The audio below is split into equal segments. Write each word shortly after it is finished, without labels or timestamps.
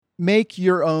make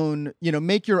your own,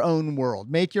 make your own world,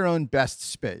 make your own best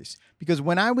space. Because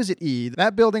when I was at E,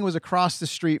 that building was across the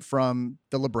street from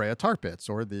the La Brea Tar Pits,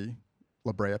 or the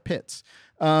La Brea Pits.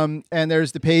 And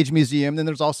there's the Page Museum. Then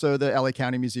there's also the LA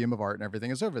County Museum of Art, and everything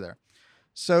is over there.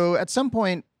 So at some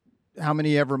point, how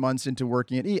many ever months into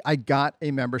working at E, I got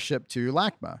a membership to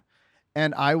LACMA.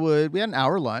 And we had an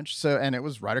hour lunch, and it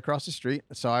was right across the street.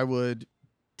 So I would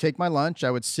take my lunch,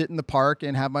 I would sit in the park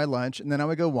and have my lunch, and then I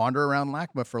would go wander around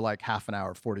LACMA for like half an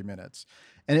hour, 40 minutes.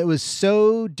 And it was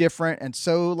so different and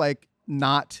so like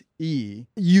not E.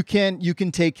 You can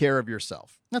take care of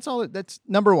yourself. That's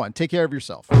number one. Take care of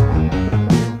yourself.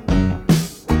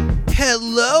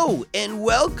 Hello and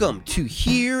welcome to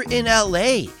Here in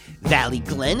LA, Valley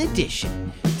Glen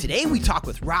edition. Today we talk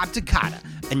with Rob Takata,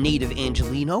 a native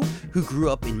Angelino who grew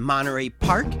up in Monterey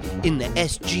Park in the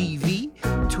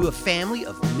SGV to a family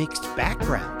of mixed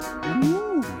background.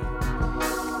 Ooh.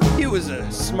 He was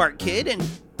a smart kid and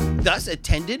thus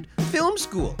attended film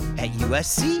school at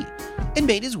USC and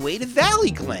made his way to Valley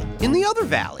Glen in the other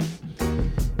valley.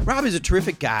 Rob is a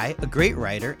terrific guy, a great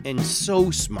writer, and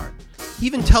so smart. He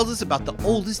even tells us about the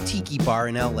oldest tiki bar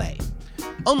in LA.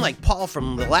 Unlike Paul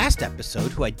from the last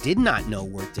episode, who I did not know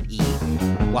worked at E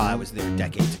while I was there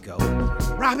decades ago,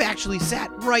 Rob actually sat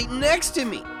right next to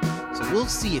me. So we'll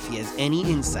see if he has any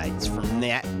insights from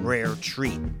that rare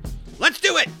treat. Let's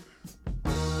do it!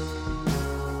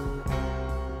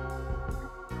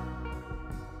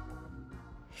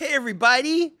 Hey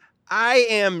everybody, I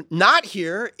am not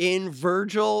here in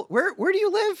Virgil. Where do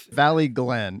you live? Valley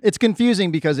Glen. It's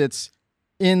confusing because it's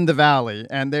in the valley,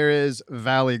 and there is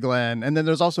Valley Glen, and then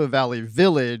there's also Valley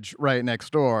Village right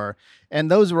next door,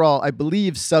 and those were all, I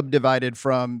believe, subdivided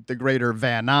from the greater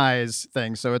Van Nuys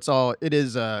thing. So it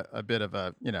is a bit of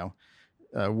a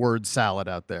word salad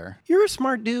out there. You're a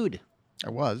smart dude.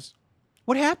 I was.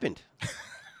 What happened?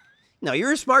 No,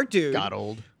 you're a smart dude. Got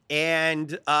old.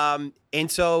 And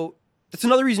so that's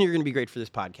another reason you're going to be great for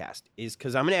this podcast, is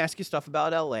because I'm going to ask you stuff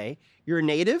about LA. You're a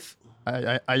native?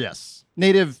 Yes.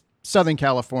 Native Southern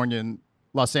Californian,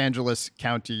 Los Angeles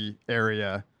County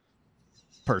area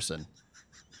person.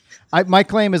 My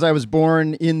claim is I was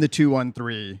born in the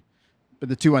 213, but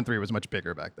the 213 was much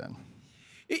bigger back then.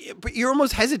 But you're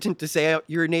almost hesitant to say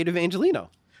you're a native Angelino.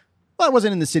 Well, I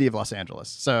wasn't in the city of Los Angeles,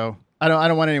 so I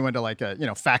don't want anyone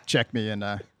to fact check me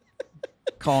and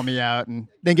call me out, and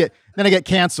then I get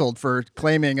canceled for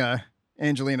claiming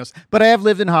Angelinos. But I have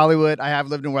lived in Hollywood. I have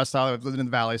lived in West Hollywood. I've lived in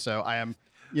the Valley, so I am.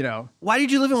 Why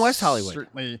did you live in West Hollywood?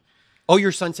 Certainly. Oh,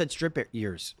 your Sunset Strip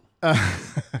years.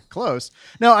 Close.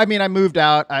 No, I mean, I moved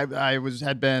out. I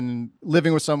had been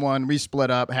living with someone. We split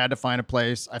up. Had to find a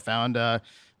place. I found a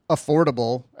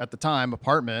affordable at the time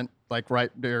apartment, like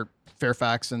right near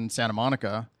Fairfax and Santa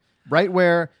Monica, right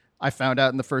where I found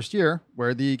out in the first year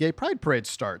where the Gay Pride Parade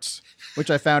starts, which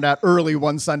I found out early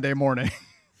one Sunday morning.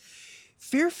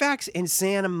 Fairfax and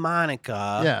Santa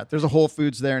Monica. Yeah, there's a Whole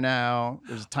Foods there now.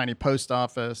 There's a tiny post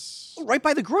office. Right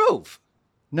by the Grove.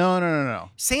 No.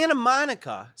 Santa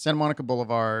Monica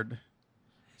Boulevard.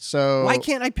 So why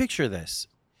can't I picture this?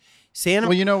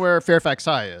 Well, you know where Fairfax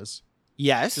High is.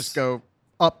 Yes. Just go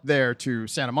up there to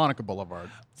Santa Monica Boulevard.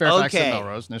 Fairfax Okay. and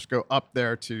Melrose, and just go up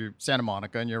there to Santa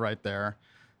Monica, and you're right there.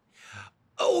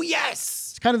 Oh,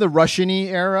 yes. It's kind of the Russian-y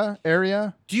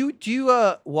area. Do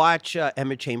you watch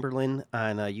Emma Chamberlain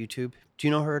on YouTube? Do you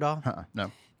know her at all?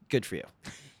 No. Good for you.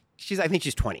 I think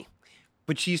she's 20,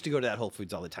 but she used to go to that Whole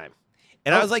Foods all the time.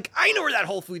 And I was like, I know where that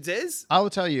Whole Foods is. I will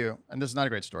tell you, and this is not a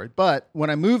great story, but when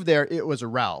I moved there, it was a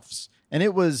Ralph's, and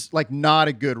it was like not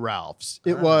a good Ralph's.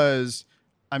 It was,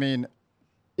 I mean,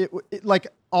 it like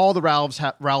all the Ralphs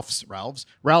have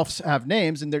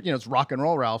names, and they're, it's rock and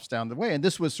roll Ralphs down the way. And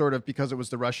this was sort of, because it was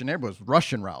the Russian neighborhood, it was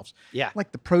Russian Ralphs. Yeah.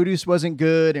 Like the produce wasn't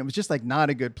good. It was just like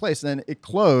not a good place. And then it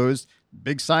closed.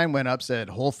 Big sign went up, said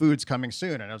Whole Foods coming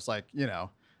soon. And I was like,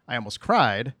 I almost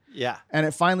cried. Yeah. And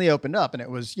it finally opened up, and it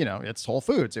was, it's Whole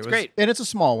Foods. It was great. And it's a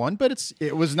small one, but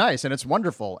it was nice, and it's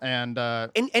wonderful. And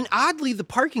oddly, the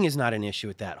parking is not an issue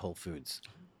at that Whole Foods.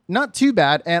 Not too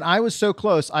bad. And I was so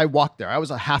close. I walked there. I was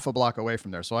a half a block away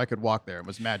from there, so I could walk there. It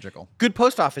was magical. Good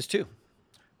post office, too.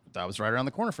 That was right around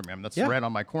the corner from me. I mean, that's right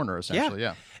on my corner, essentially.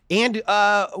 Yeah. And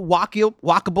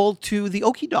walkable to the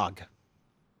Okie Dog.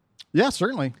 Yeah,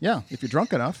 certainly. Yeah, if you're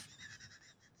drunk enough.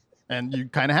 And you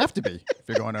kind of have to be if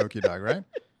you're going to Okie Dog, right?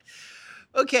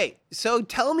 Okay, so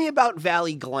tell me about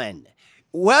Valley Glen.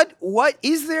 What's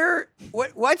the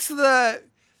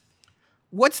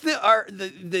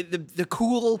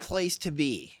cool place to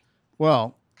be?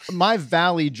 Well, my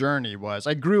valley journey was,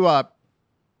 I grew up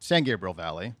San Gabriel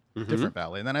Valley, different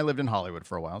valley, and then I lived in Hollywood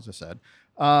for a while, as I said.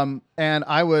 And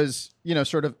I was,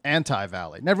 sort of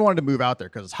anti-Valley. Never wanted to move out there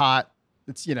because it's hot.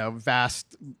 It's,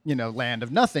 vast, land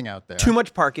of nothing out there. Too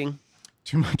much parking.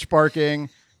 Too much parking.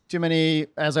 Too many.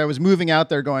 As I was moving out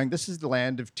there going, this is the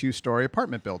land of 2-story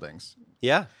apartment buildings.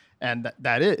 Yeah. And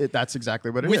that's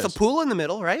exactly what it is. With a pool in the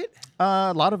middle, right?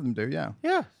 A lot of them do, yeah.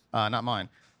 Yeah. Not mine.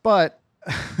 But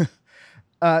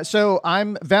so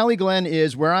Valley Glen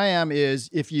is where I am is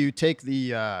if you take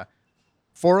the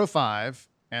 405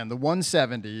 and the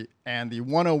 170 and the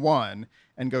 101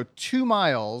 and go 2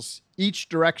 miles each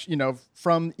direction,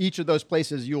 from each of those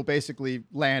places, you'll basically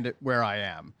land at where I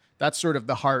am. That's sort of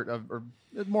the heart of, or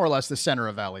more or less the center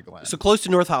of Valley Glen. So close to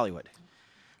North Hollywood.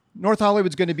 North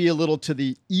Hollywood's going to be a little to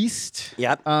the east.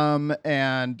 Yep.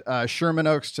 And Sherman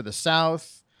Oaks to the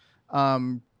south.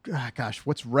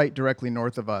 What's right directly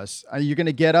north of us? You're going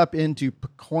to get up into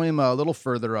Pacoima a little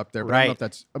further up there, but I don't know if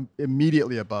that's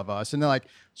immediately above us. And then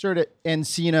sort of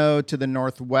Encino to the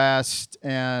northwest,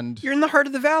 and you're in the heart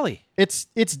of the valley. It's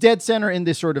dead center in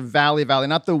this sort of valley,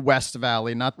 not the West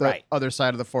Valley, not the other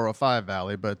side of the 405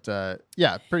 Valley, but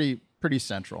pretty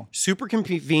central. Super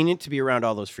convenient to be around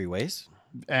all those freeways.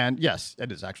 And yes, it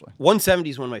is actually. 170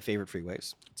 is one of my favorite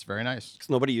freeways. It's very nice because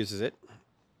nobody uses it.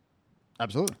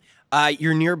 Absolutely.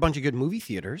 You're near a bunch of good movie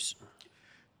theaters.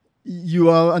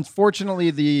 You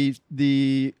unfortunately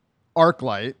the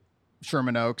ArcLight,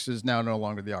 Sherman Oaks, is now no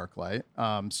longer the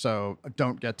ArcLight, so I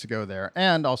don't get to go there.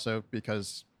 And also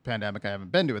because pandemic, I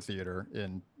haven't been to a theater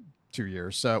in 2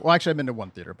 years. So, well, actually, I've been to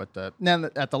one theater, but then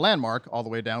at the Landmark all the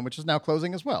way down, which is now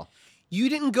closing as well. You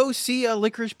didn't go see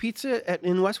Licorice Pizza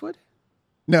in Westwood?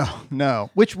 No,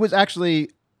 which was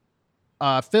actually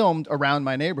filmed around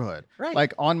my neighborhood. Right.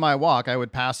 Like on my walk, I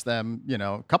would pass them,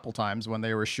 a couple times when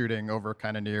they were shooting over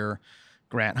kind of near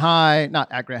Grant High,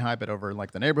 not at Grant High, but over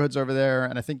like the neighborhoods over there.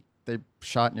 And I think they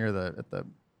shot near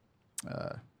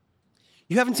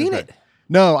You haven't seen it?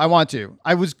 No, I want to.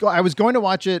 I was going to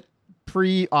watch it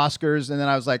pre-Oscars, and then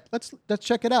I was like, let's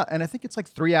check it out. And I think it's like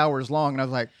 3 hours long, and I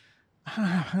was like,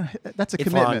 that's a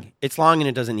commitment. Long. It's long, and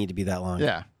it doesn't need to be that long.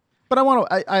 Yeah. But I want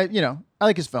to. I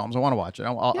like his films. I want to watch it.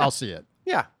 I'll see it.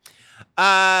 Yeah.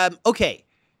 Okay.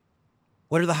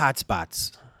 What are the hot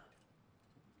spots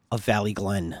of Valley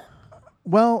Glen?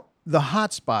 Well, the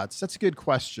hot spots. That's a good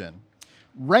question.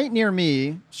 Right near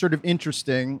me, sort of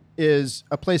interesting, is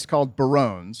a place called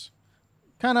Barone's.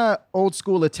 Kind of old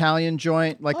school Italian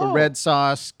joint, like a red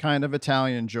sauce kind of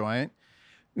Italian joint.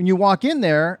 When you walk in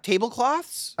there,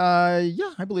 tablecloths?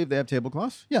 Yeah, I believe they have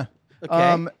tablecloths. Yeah.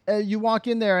 Okay. You walk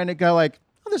in there and it go like,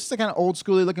 oh, this is a kind of old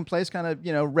schooly looking place, kind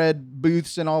of, red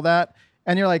booths and all that.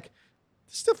 And you're like,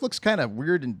 this stuff looks kind of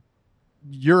weird and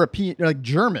European, like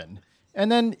German.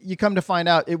 And then you come to find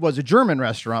out it was a German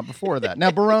restaurant before that.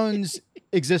 Now, Barone's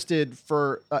existed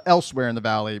for elsewhere in the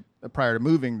valley prior to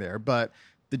moving there, but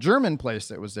the German place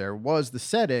that was there was the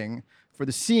setting for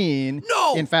the scene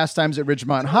in Fast Times at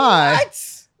Ridgemont High,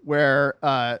 where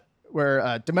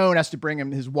Damone has to bring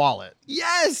him his wallet.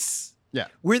 Yes. Yeah.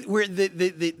 Where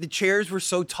the chairs were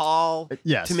so tall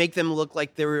to make them look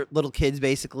like they were little kids,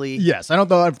 basically. Yes. I don't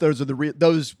know if those are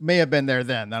those may have been there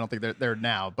then. I don't think they're there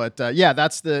now. But yeah,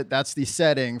 that's the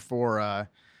setting for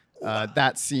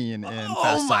that scene in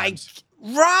Fast Times.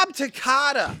 Rob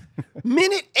Takata,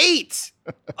 minute 8,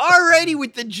 already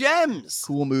with the gems.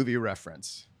 Cool movie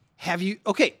reference.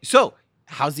 Okay, so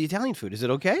how's the Italian food? Is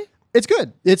it okay? It's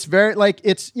good. It's very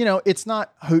it's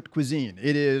not haute cuisine.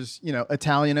 It is,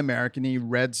 Italian American-y,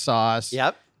 red sauce.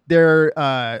 Yep. Their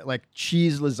like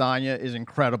cheese lasagna is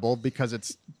incredible because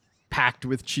it's packed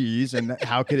with cheese, and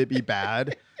how could it be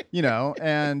bad?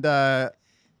 And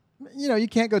you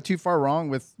can't go too far wrong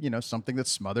with, something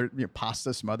that's smothered,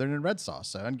 pasta smothered in red sauce.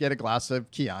 So, and get a glass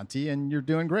of Chianti and you're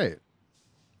doing great.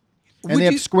 And they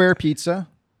have square pizza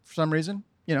for some reason.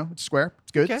 It's square.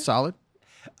 It's good. Okay. It's solid.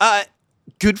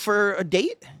 Good for a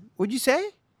date, would you say?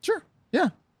 Sure. Yeah.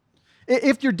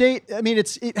 If your date,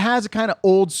 it has a kind of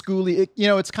old schooly,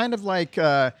 it's kind of like,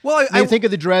 I think of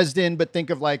the Dresden, but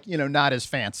think of like, not as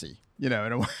fancy. In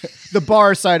a way. The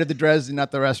bar side of the Dresden,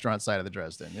 not the restaurant side of the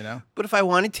Dresden, But if I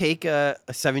want to take a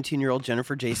 17-year-old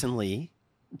Jennifer Jason Leigh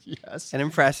yes, and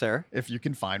impress her. If you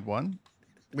can find one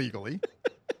legally.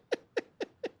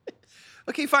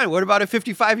 Okay, fine. What about a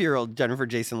 55-year-old Jennifer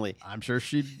Jason Leigh? I'm sure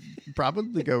she'd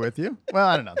probably go with you. Well,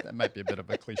 I don't know. That might be a bit of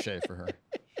a cliche for her.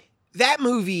 That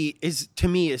movie is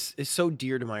so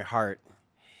dear to my heart.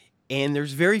 And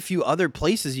there's very few other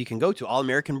places you can go to. All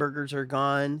American Burgers are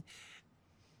gone.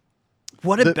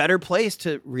 What a better place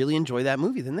to really enjoy that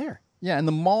movie than there. Yeah, and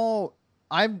the mall,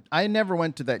 I never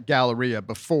went to that Galleria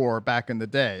before back in the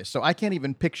day, so I can't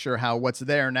even picture how what's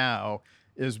there now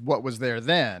is what was there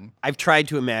then. I've tried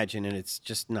to imagine, and it's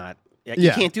just not. You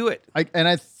Yeah. can't do it.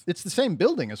 It's the same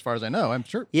building as far as I know. I'm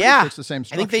sure. Yeah. It's the same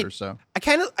I think structure.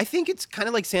 I think it's kind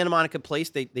of like Santa Monica Place.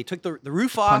 They took the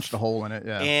roof Punched a off hole in it.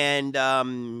 Yeah.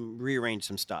 and rearranged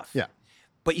some stuff. Yeah.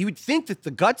 But you would think that the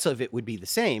guts of it would be the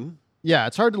same. Yeah,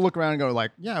 it's hard to look around and go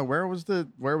like, yeah, where was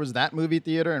that movie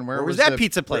theater and where was was that the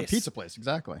pizza place? Pizza place,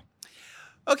 exactly.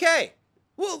 Okay.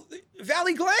 Well,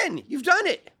 Valley Glen, you've done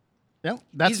it. Yeah,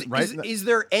 that's right. Is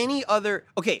there any other?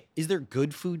 Okay, is there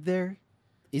good food there?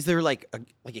 Is there like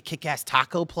a kick-ass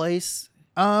taco place?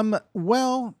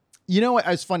 Well, you know what?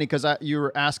 It's funny because you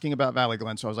were asking about Valley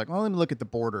Glen, so I was like, well, let me look at the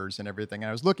borders and everything. And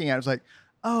I was looking at it, I was like,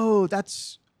 oh,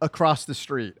 that's across the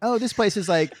street. Oh, this place is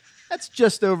like, that's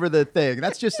just over the thing.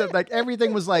 That's just like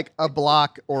everything was like a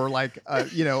block or like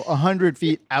 100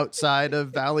 feet outside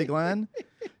of Valley Glen.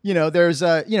 There's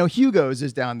Hugo's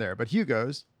is down there, but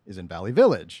Hugo's is in Valley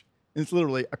Village. It's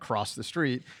literally across the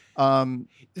street. The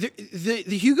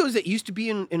Hugo's that used to be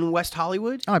in West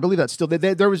Hollywood. Oh, I believe that's still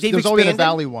there. There's always a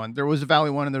Valley one. There was a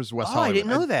Valley one, and there's West Hollywood. I didn't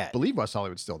know that. I believe West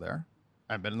Hollywood's still there.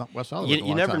 I've been in West Hollywood.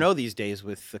 You never know these days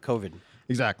with the COVID.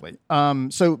 Exactly.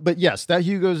 But yes, that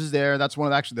Hugo's is there. That's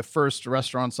one of the first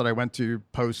restaurants that I went to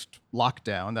post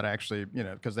lockdown. That I actually,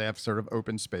 because they have sort of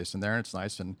open space in there, and it's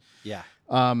nice. And yeah.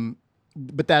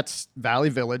 But that's Valley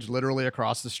Village, literally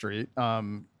across the street.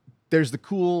 There's the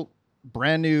cool,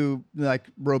 brand new like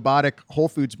robotic Whole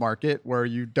Foods market where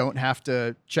you don't have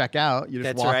to check out. You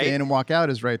just walk in and walk out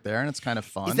is right there, and it's kind of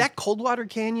fun. Is that Coldwater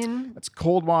Canyon? It's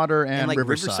Coldwater and like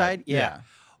Riverside. Yeah.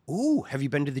 Ooh, have you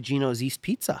been to the Gino's East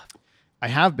Pizza? I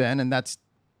have been, and that's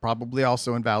probably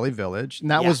also in Valley Village.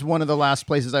 And that was one of the last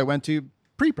places I went to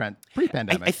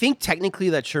pre-pandemic. I think technically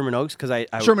that's Sherman Oaks because I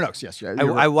Sherman Oaks, yes. Yeah,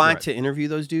 I want to interview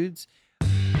those dudes.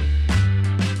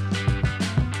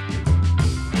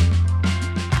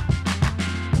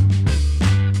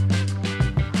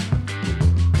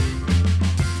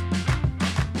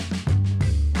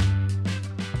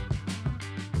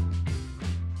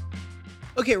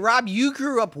 Okay, Rob, you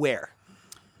grew up where?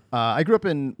 I grew up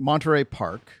in Monterey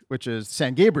Park, which is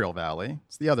San Gabriel Valley.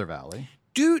 It's the other valley.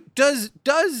 Do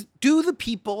the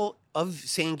people of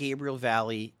San Gabriel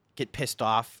Valley get pissed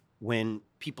off when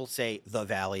people say the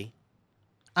valley?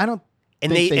 I don't.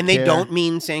 And they don't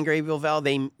mean San Gabriel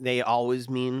Valley. They always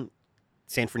mean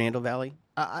San Fernando Valley.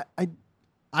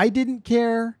 I didn't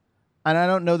care, and I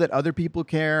don't know that other people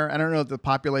care. I don't know if the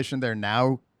population there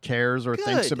now cares or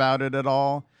thinks about it at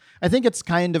all. I think it's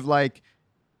kind of like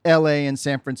L.A. and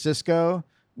San Francisco,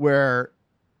 where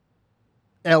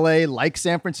L.A. likes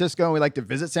San Francisco, and we like to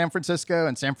visit San Francisco,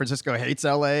 and San Francisco hates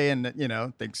L.A. and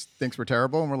thinks we're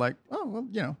terrible, and we're like, oh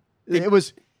well, it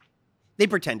was. They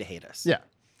pretend to hate us. Yeah,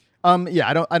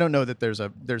 I don't know that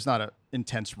there's not an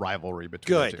intense rivalry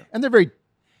between the two, and they're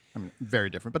very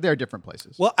different, but they are different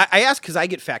places. Well, I ask because I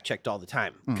get fact checked all the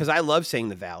time because I love saying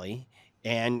the valley,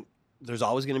 and there's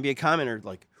always going to be a commenter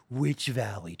like, which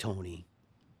valley, Tony?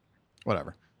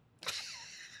 Whatever.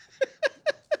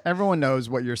 Everyone knows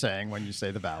what you're saying when you say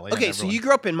the valley. Okay, so you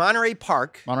grew up in Monterey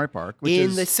Park. Which in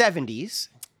is the 70s.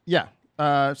 Yeah.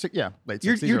 Late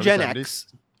 60s. You're Gen 70s. X.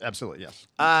 Absolutely, yes.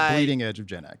 Bleeding edge of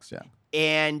Gen X, yeah.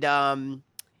 And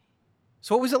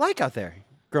so what was it like out there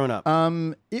growing up?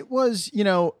 It was,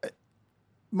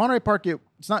 Monterey Park,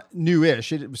 it's not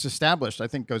newish. It was established, I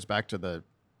think, goes back to the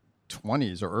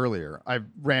 20s or earlier. I've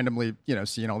randomly,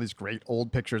 seen all these great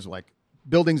old pictures of like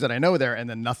buildings that I know there and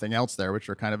then nothing else there, which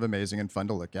are kind of amazing and fun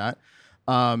to look at.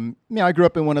 I grew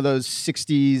up in one of those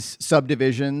 60s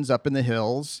subdivisions up in the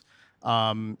hills.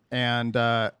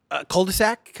 A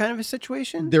cul-de-sac kind of a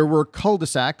situation? There were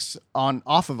cul-de-sacs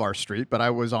off of our street, but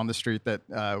I was on the street that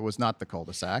was not the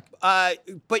cul-de-sac.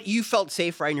 But you felt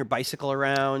safe riding your bicycle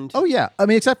around? Oh, yeah. I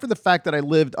mean, except for the fact that I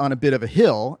lived on a bit of a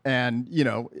hill and,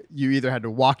 you either had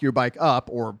to walk your bike up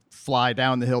or fly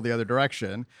down the hill the other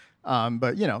direction.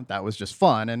 But, that was just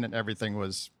fun and everything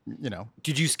was,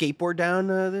 Did you skateboard down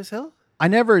this hill? I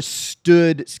never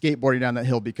stood skateboarding down that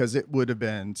hill because it would have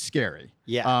been scary.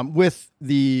 Yeah. With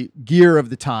the gear of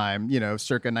the time,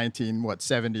 circa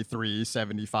 73,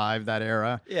 75, that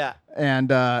era. Yeah. And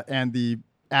the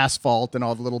asphalt and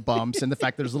all the little bumps and the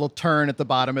fact there's a little turn at the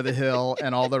bottom of the hill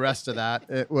and all the rest of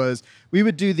that. We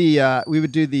would do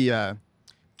the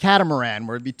catamaran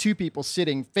where it'd be two people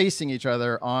sitting facing each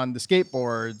other on the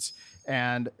skateboards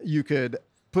and you could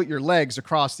put your legs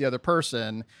across the other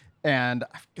person. And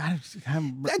that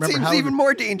seems even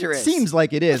more dangerous. It seems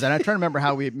like it is. And I'm trying to remember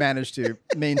how we managed to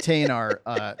maintain or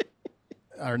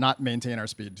not maintain our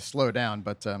speed, to slow down.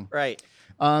 But right.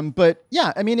 But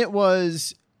yeah, I mean,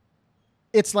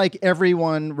 it's like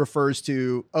everyone refers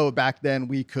to, back then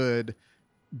we could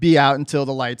be out until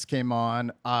the lights came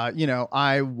on.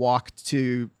 I walked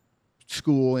to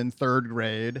school in third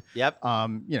grade. Yep.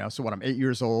 So when I'm 8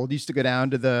 years old, used to go down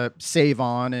to the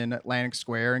Save-On in Atlantic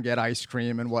Square and get ice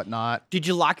cream and whatnot. Did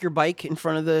you lock your bike in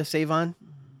front of the Save-On?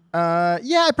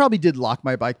 Yeah, I probably did lock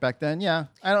my bike back then. Yeah.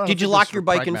 I don't know. Did you lock your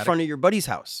bike in front of your buddy's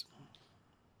house?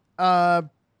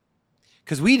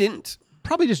 Because we didn't.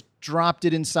 Probably just dropped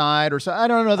it inside or so. I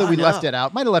don't know that we left it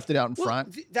out. Might have left it out in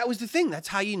front. That was the thing. That's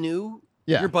how you knew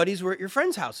your buddies were at your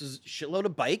friend's houses. Shitload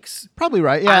of bikes. Probably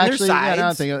right. Yeah, on actually, their sides. Yeah, I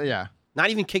don't think. Yeah. Not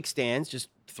even kickstands. Just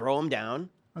throw them down.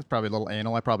 That's probably a little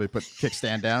anal. I probably put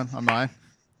kickstand down on mine.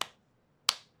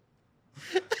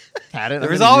 Had it. There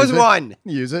was always one.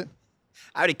 Use it.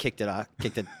 I would have kicked it off.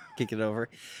 Kicked it over.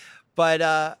 But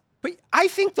I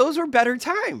think those were better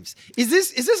times. Is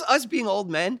this us being old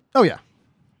men? Oh yeah.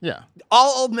 Yeah.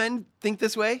 All old men think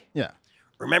this way? Yeah.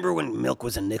 Remember when milk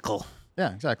was a nickel?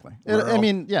 Yeah, exactly. I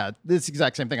mean, yeah, it's the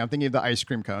exact same thing. I'm thinking of the ice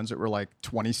cream cones that were like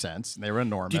 20 cents and they were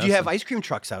enormous. Did you have ice cream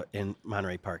trucks out in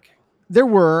Monterey Park? There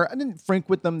were. I didn't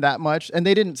frequent them that much, and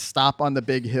they didn't stop on the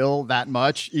big hill that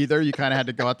much either. You kind of had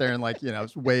to go out there and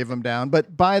wave them down.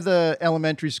 But by the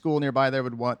elementary school nearby, there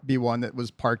would be one that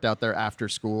was parked out there after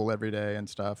school every day and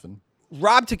stuff. And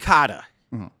Rob Takata,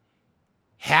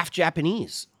 half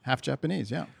Japanese. Half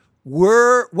Japanese, yeah.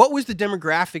 What was the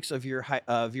demographics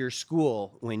of your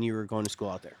school when you were going to school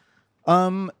out there?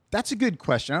 That's a good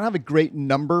question. I don't have a great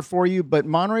number for you, but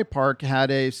Monterey Park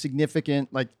had a significant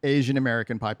Asian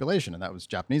American population, and that was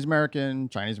Japanese American,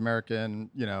 Chinese American,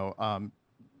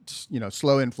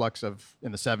 slow influx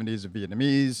in the 70s of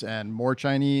Vietnamese and more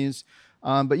Chinese.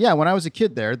 But yeah, when I was a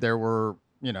kid there were,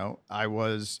 I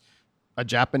was a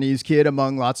Japanese kid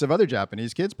among lots of other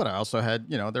Japanese kids, but I also had,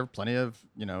 there were plenty of,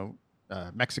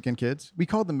 Mexican kids. We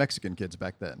called them Mexican kids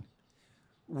back then.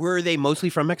 Were they mostly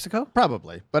from Mexico?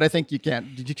 Probably, but I think you can't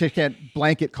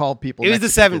blanket call people. It was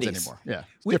Mexican the 70s anymore. Yeah,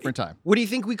 different time. What do you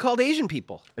think we called Asian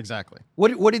people? Exactly.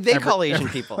 What did they call Asian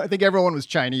people? I think everyone was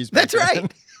Chinese. That's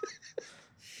right.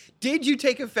 Did you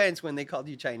take offense when they called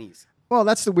you Chinese? Well,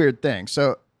 that's the weird thing.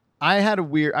 So I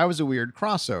was a weird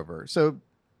crossover. So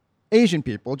Asian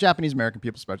people, Japanese American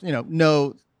people, especially,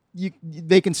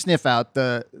 they can sniff out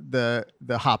the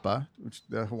hapa, which is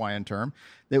the Hawaiian term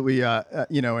that we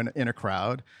in a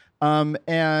crowd,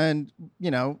 and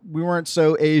we weren't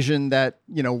so Asian that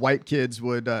white kids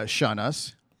would shun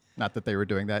us. Not that they were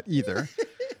doing that either,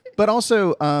 but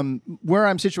also where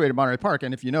I'm situated, Monterey Park,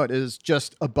 and if you know it, is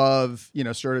just above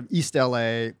sort of East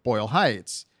LA, Boyle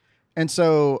Heights, and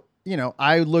so.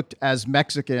 I looked as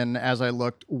Mexican as I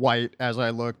looked white, as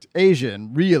I looked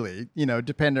Asian, really,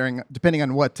 depending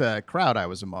on what crowd I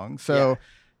was among. So,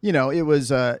 it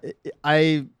was,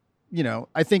 I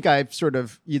think I sort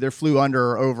of either flew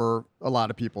under or over a lot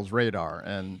of people's radar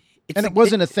and it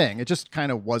wasn't a thing. It just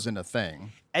kind of wasn't a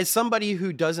thing. As somebody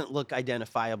who doesn't look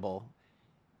identifiable,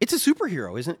 it's a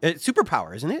superhero, isn't it?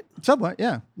 Superpower, isn't it? Somewhat,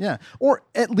 yeah, yeah. Or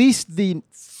at least the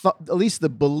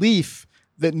belief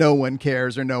that no one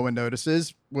cares or no one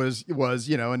notices was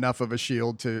enough of a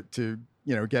shield to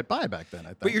get by back then, I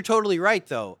think. But you're totally right,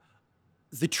 though.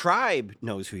 The tribe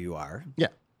knows who you are. Yeah.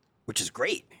 Which is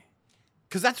great.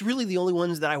 Because that's really the only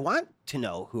ones that I want to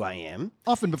know who I am.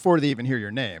 Often before they even hear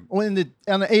your name. Well, on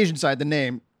the Asian side, the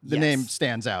name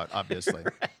stands out, obviously.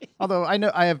 Right. Although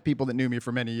I have people that knew me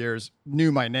for many years,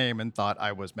 knew my name and thought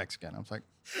I was Mexican. I was like,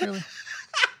 really?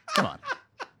 Come on.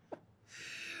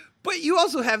 But you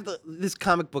also have this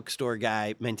comic book store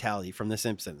guy mentality from The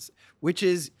Simpsons, which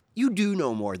is you do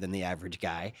know more than the average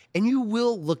guy, and you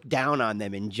will look down on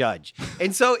them and judge.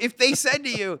 And so if they said to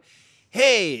you,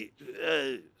 hey,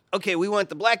 okay, we want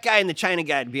the black guy and the China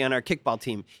guy to be on our kickball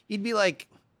team, you'd be like,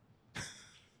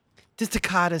 does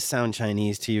Takata sound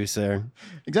Chinese to you, sir?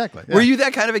 Exactly. Yeah. Were you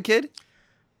that kind of a kid?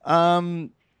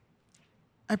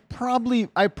 I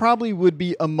probably would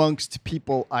be amongst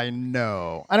people I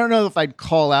know. I don't know if I'd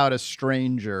call out a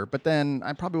stranger, but then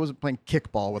I probably wasn't playing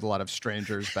kickball with a lot of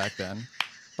strangers back then,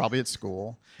 probably at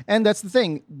school. And that's the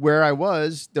thing. Where I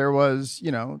was, there were,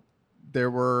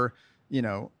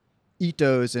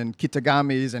 Itos and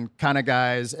Kitagamis and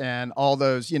Kanagais and all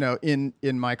those, in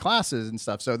my classes and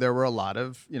stuff. So there were a lot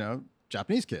of,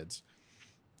 Japanese kids.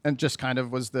 And just kind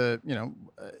of was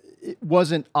it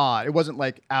wasn't odd. It wasn't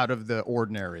like out of the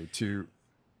ordinary to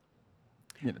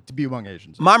be among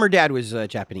Asians. Mom or dad was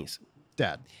Japanese?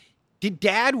 Dad. Did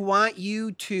dad want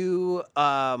you to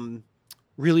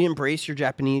really embrace your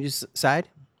Japanese side?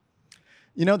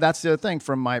 That's the other thing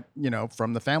from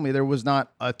from the family. There was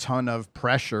not a ton of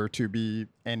pressure to be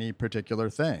any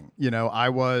particular thing.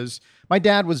 My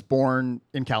dad was born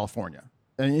in California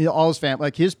and all his family,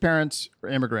 his parents were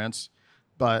immigrants.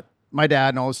 But my dad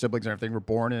and all his siblings and everything were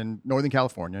born in Northern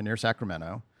California near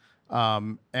Sacramento.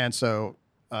 And so,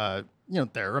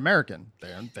 they're American.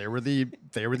 They were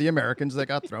the Americans that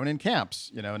got thrown in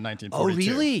camps, in 1942. Oh,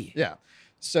 really? Yeah.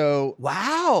 So,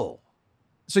 Wow.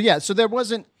 so there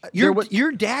wasn't,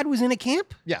 Your dad was in a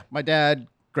camp? yeah, my dad,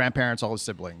 grandparents, all his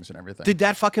siblings and everything. Did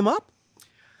that fuck him up?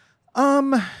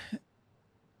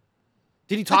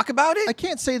 Did he talk about it? I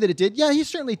can't say that it did. Yeah, he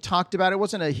certainly talked about it. It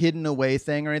wasn't a hidden away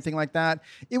thing or anything like that.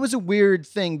 It was a weird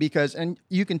thing because, and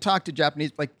you can talk to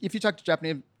Japanese, like if you talk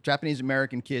to Japanese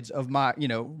American kids of my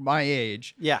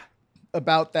age, Yeah.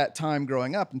 about that time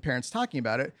growing up and parents talking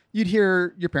about it, you'd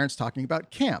hear your parents talking about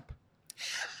camp.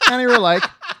 And you were like,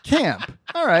 camp.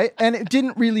 All right. And it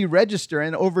didn't really register.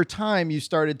 And over time, you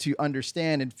started to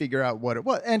understand and figure out what it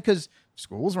was. And because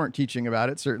schools weren't teaching about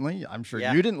it, certainly. I'm sure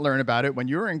Yeah. you didn't learn about it when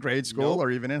you were in grade school Nope. or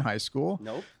even in high school.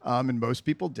 Nope. And most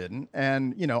people didn't.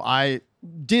 And, I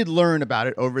did learn about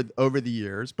it over the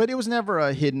years, but it was never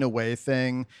a hidden away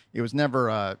thing. It was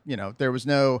never there was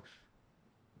no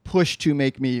push to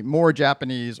make me more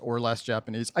Japanese or less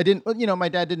Japanese. I didn't, my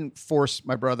dad didn't force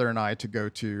my brother and I to go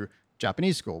to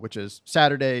Japanese school, which is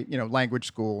Saturday, language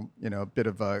school, a bit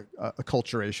of a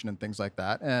acculturation and things like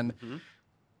that. And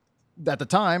at the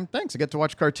time, thanks, I get to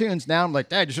watch cartoons. Now I'm like,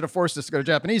 Dad, you should have forced us to go to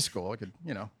Japanese school. I could,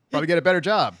 probably get a better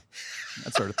job,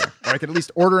 that sort of thing. Or I could at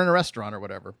least order in a restaurant or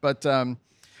whatever. But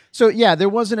so yeah, there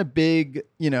wasn't a big,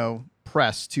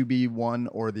 press to be one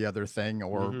or the other thing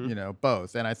or,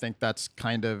 both. And I think that's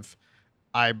kind of,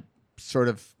 I sort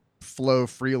of flow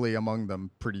freely among them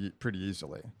pretty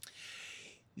easily.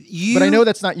 But I know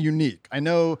that's not unique. I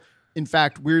know, in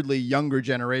fact, weirdly, younger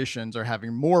generations are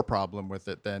having more problem with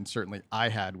it than certainly I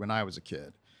had when I was a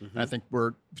kid. And I think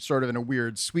we're sort of in a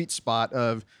weird sweet spot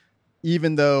of,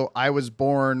 even though I was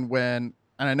born when,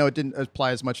 and I know it didn't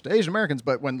apply as much to Asian Americans,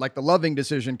 but when like the Loving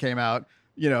decision came out,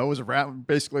 it was around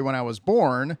basically when I was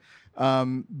born.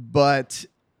 But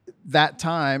that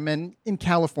time, and in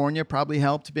California probably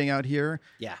helped being out here.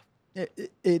 Yeah.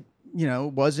 It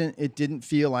didn't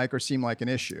feel like or seem like an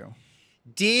issue.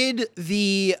 Did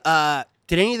any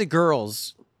of the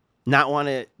girls not want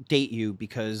to date you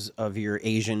because of your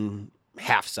Asian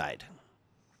half side?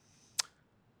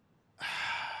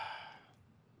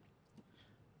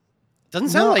 Doesn't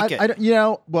sound like it. I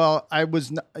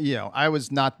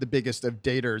was not the biggest of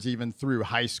daters even through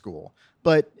high school.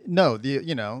 But no,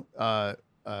 the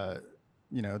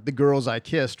girls I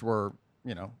kissed were,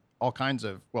 all kinds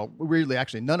of, well, weirdly,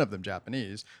 actually, none of them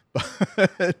Japanese.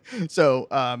 But so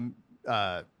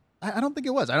I don't think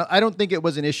it was. I don't think it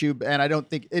was an issue, and I don't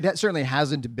think it certainly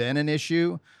hasn't been an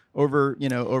issue over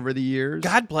the years.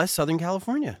 God bless Southern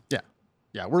California.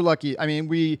 Yeah, we're lucky. I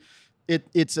mean,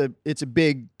 it's a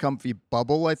big, comfy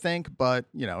bubble, I think, but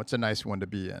it's a nice one to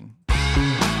be in.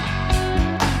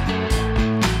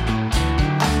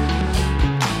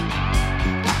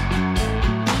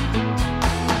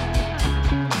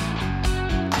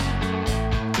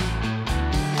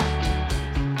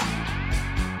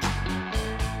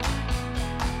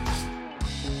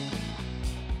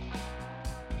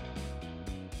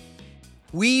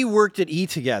 We worked at E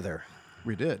together.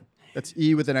 We did. That's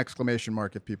E with an exclamation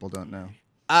mark if people don't know.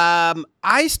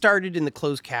 I started in the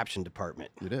closed caption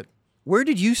department. You did. Where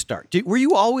did you start? Were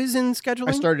you always in scheduling?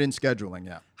 I started in scheduling,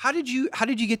 yeah. How did you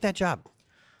get that job?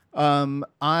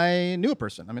 I knew a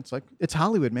person. I mean, it's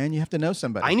Hollywood, man. You have to know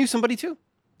somebody. I knew somebody too.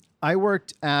 I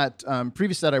worked at,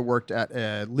 previous to that, I worked at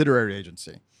a literary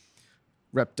agency.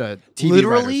 Repped TV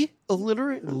Literally writers.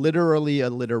 illiterate? Literally a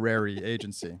literary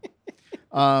agency.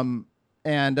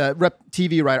 And rep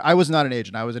TV writer. I was not an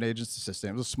agent. I was an agent's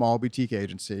assistant. It was a small boutique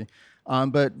agency.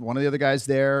 But one of the other guys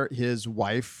there, his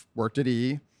wife worked at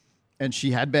E, and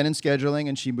she had been in scheduling,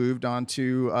 and she moved on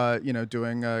to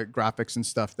doing graphics and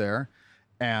stuff there.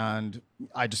 And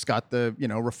I just got the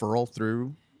referral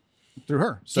through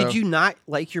her. So, Did you not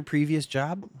like your previous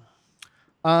job?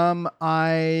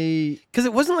 Because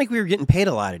it wasn't like we were getting paid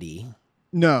a lot at E.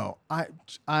 No,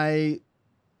 I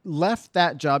left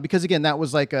that job because, again, that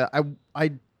was like I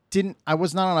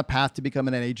was not on a path to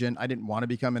becoming an agent. I didn't want to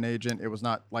become an agent. It was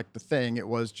not like the thing. It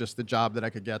was just the job that I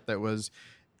could get that was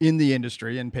in the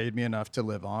industry and paid me enough to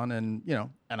live on. And,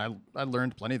 and I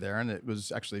learned plenty there, and it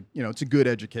was actually, it's a good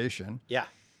education. Yeah.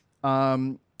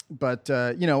 But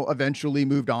eventually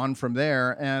moved on from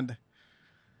there. And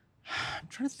I'm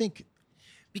trying to think.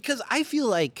 Because I feel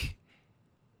like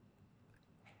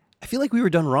we were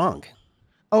done wrong.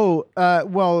 Oh,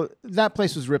 well, that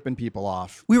place was ripping people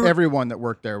off. Everyone that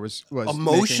worked there was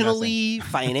emotionally,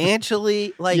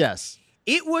 financially, like yes.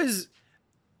 It was.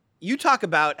 You talk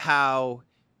about how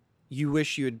you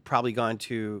wish you had probably gone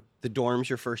to the dorms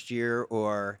your first year,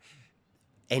 or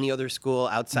any other school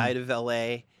outside of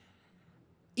LA.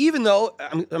 Even though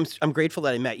I'm grateful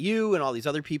that I met you and all these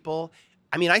other people.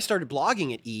 I mean, I started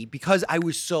blogging at E because I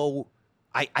was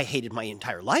I hated my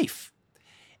entire life.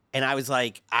 And I was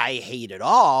like, I hate it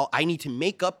all. I need to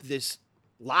make up this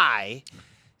lie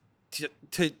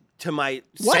to my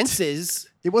senses.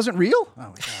 It wasn't real? Oh, my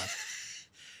God.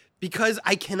 Because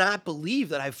I cannot believe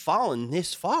that I've fallen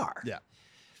this far. Yeah.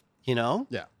 You know?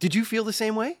 Yeah. Did you feel the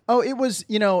same way? Oh, it was,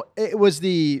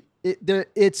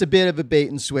 it's a bit of a bait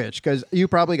and switch because you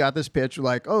probably got this pitch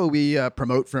like, oh, we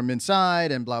promote from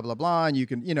inside and blah, blah, blah. And you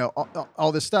can,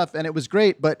 all this stuff. And it was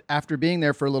great. But after being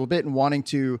there for a little bit and wanting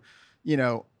to,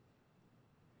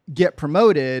 get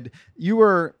promoted, you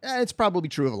were, it's probably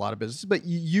true of a lot of businesses, but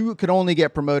you could only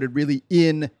get promoted really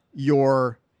in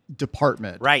your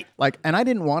department. Right. Like, and I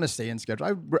didn't want to stay in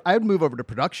schedule. I would move over to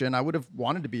production. I would have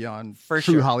wanted to be on For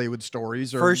True sure. Hollywood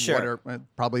Stories or For sure. whatever,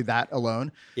 probably that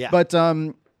alone. Yeah. But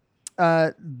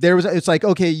it's like,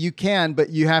 okay, you can, but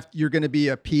you're going to be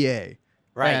a PA.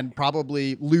 Right. And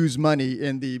probably lose money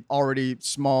in the already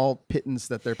small pittance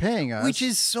that they're paying us. Which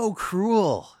is so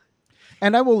cruel.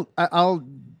 And I'll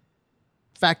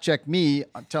fact check me.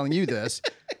 I'm telling you this.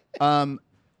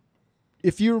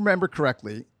 If you remember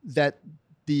correctly, that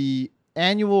the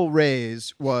annual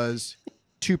raise was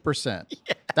 2%.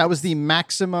 Yeah. That was the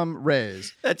maximum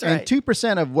raise. That's right. And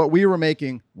 2% of what we were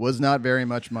making was not very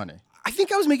much money. I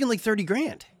think I was making like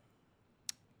 $30,000.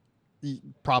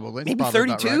 Probably. Maybe probably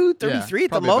about 32, right. 33 Yeah, at the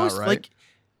probably about most. right. Like,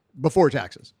 before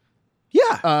taxes.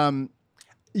 yeah.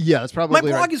 Yeah, that's probably My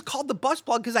blog right. is called the Bus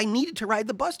Blog because I needed to ride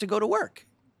the bus to go to work.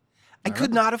 I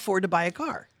could not afford to buy a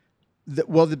car.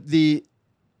 The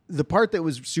part that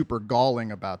was super galling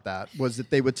about that was that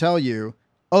they would tell you,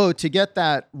 oh, to get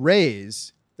that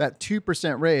raise, that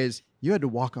 2% raise, you had to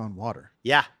walk on water.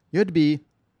 Yeah. You had to be,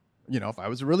 if I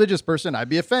was a religious person, I'd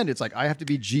be offended. It's like, I have to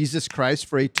be Jesus Christ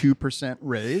for a 2%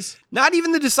 raise. Not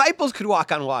even the disciples could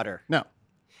walk on water. No,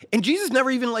 And Jesus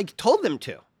never even told them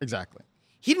to. exactly.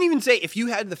 He didn't even say, if you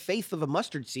had the faith of a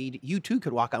mustard seed, you too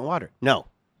could walk on water. No,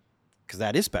 because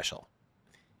that is special.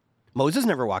 Moses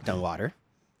never walked on water.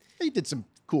 He did some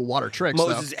cool water tricks.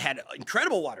 Moses had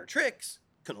incredible water tricks.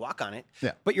 Couldn't walk on it.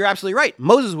 Yeah. But you're absolutely right.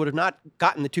 Moses would have not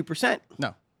gotten the 2%.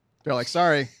 No, they're like,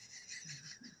 sorry,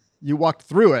 you walked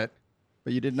through it,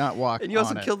 but you did not walk. And you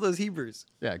also on it. killed those Hebrews.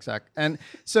 Yeah, exactly. And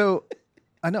so,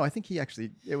 I know. I think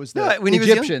it was the No, when he was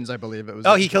young? Egyptians. I believe it was.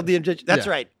 Oh, he killed the Egyptians. That's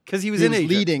Yeah. right. Because he was He in was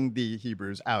Egypt. leading the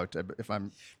Hebrews out. If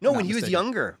I'm No, not when he was mistaken.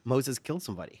 younger, Moses killed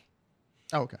somebody.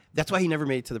 Oh, okay. That's why he never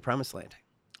made it to the promised land.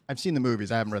 I've seen the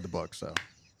movies. I haven't read the book, so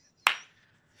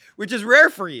Which is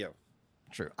rare for you.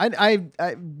 true. I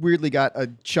weirdly got a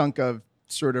chunk of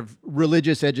sort of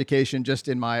religious education just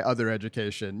in my other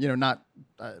education. Not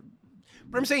But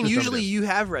I'm saying Just usually over you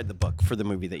have read the book for the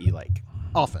movie that you like.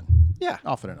 often. Yeah.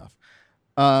 Often enough.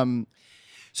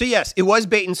 So yes, it was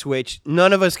bait and switch.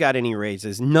 None of us got any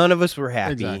raises. None of us were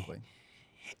happy. Exactly.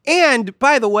 And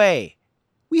by the way,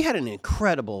 we had an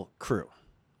incredible crew.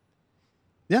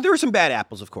 Yeah. There were some bad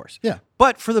apples, of course. Yeah.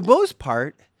 But for the most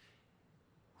part,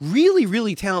 really,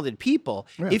 really talented people.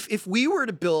 Yeah. If we were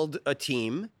to build a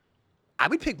team, I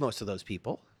would pick most of those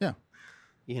people. Yeah.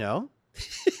 You know?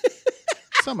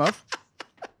 Some of.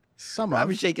 Rob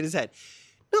was shaking his head.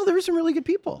 No, there were some really good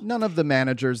people. None of the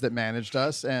managers that managed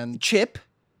us, and Chip.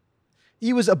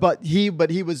 he was above. He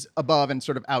was above and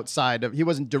sort of outside of. He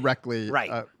wasn't directly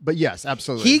Right. But yes,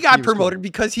 absolutely. He got was promoted cool.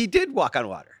 because he did walk on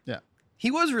water. Yeah.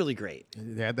 He was really great.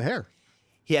 They had the hair.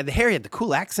 He had the hair, he had the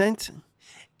cool accent,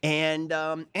 and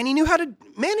he knew how to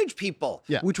manage people,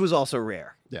 Yeah. which was also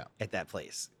rare Yeah. at that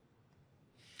place.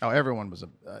 Oh, everyone was a.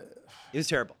 It was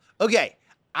terrible. Okay,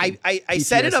 I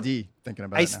set it up. PTSD, thinking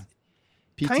about I it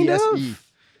now. kind of. PTSD.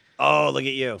 Oh, look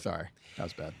at you. Sorry, that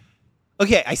was bad.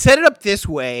 Okay, I set it up this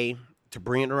way to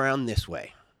bring it around this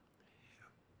way.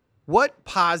 What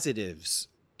positives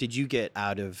did you get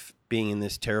out of being in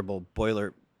this terrible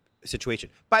boiler situation?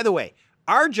 By the way,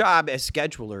 our job as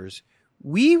schedulers,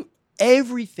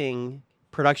 everything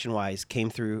production-wise came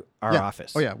through our Yeah.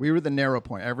 office. Oh yeah, we were the narrow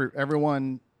point.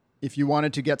 Everyone, if you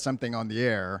wanted to get something on the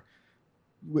air,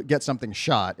 get something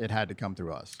shot, it had to come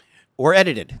through us. Or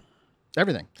edited.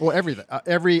 Everything. Well, everything.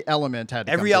 Every element had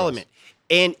to Every come through element.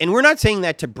 us. And we're not saying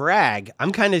that to brag.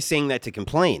 I'm kind of saying that to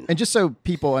complain. And just so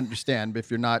people understand, if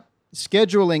you're not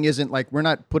scheduling, isn't like we're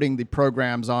not putting the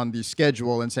programs on the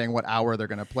schedule and saying what hour they're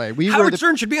going to play. Howard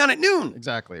Stern should be on at noon.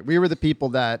 Exactly. We were the people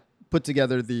that put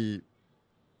together the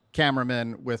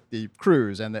cameramen with the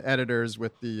crews and the editors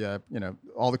with the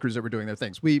all the crews that were doing their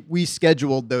things. We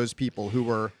scheduled those people who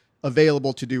were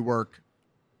available to do work.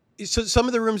 So some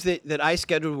of the rooms that I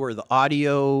scheduled were the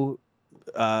audio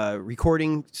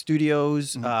recording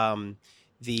studios,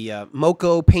 the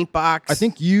Moco paint box. I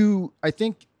think you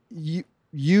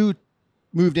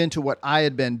moved into what I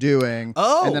had been doing.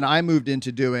 Oh. And then I moved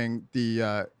into doing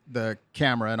the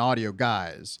camera and audio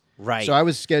guys. Right. So I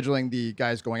was scheduling the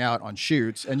guys going out on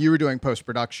shoots, and you were doing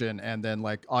post-production and then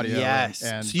like audio. Yes.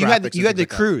 And So you had the graphics and things like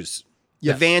that. crews,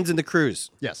 Yes. the vans and the crews.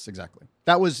 Yes, exactly.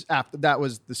 That was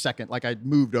the second. Like I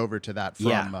moved over to that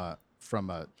from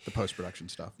the post-production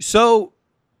stuff. So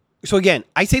again,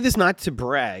 I say this not to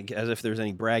brag, as if there's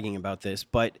any bragging about this,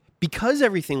 but because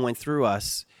everything went through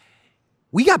us,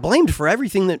 we got blamed for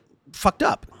everything that fucked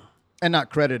up. And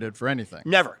not credited for anything.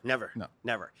 Never.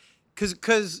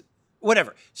 Because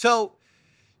whatever. So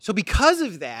because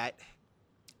of that,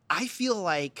 I feel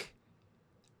like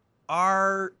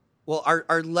our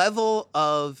level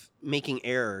of making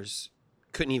errors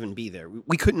couldn't even be there.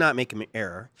 We could not make an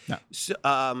error. No.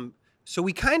 So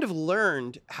we kind of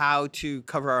learned how to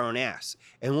cover our own ass.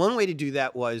 And one way to do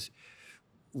that was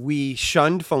we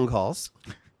shunned phone calls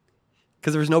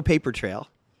because there was no paper trail.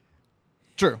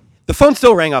 True. The phone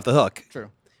still rang off the hook.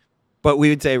 True. But we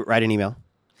would say, write an email.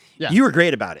 Yeah. You were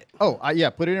great about it. Oh,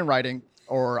 put it in writing,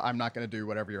 or I'm not going to do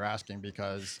whatever you're asking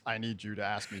because I need you to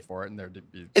ask me for it. And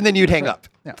then you'd hang up.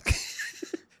 Yeah.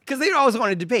 Because they always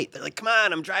want to debate. They're like, come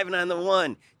on, I'm driving on the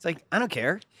one. It's like, I don't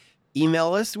care.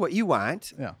 Email us what you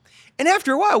want. Yeah. And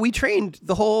after a while, we trained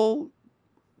the whole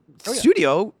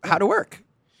studio how to work.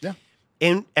 Yeah.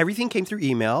 And everything came through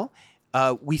email.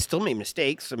 We still made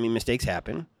mistakes. I mean, mistakes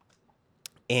happen.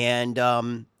 And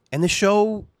the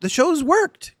shows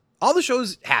worked. All the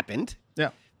shows happened.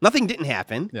 Yeah. Nothing didn't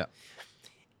happen. Yeah.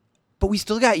 But we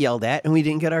still got yelled at, and we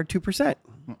didn't get our 2%.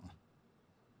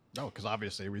 No, because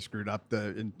obviously we screwed up we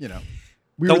The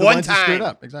were the one ones who screwed time.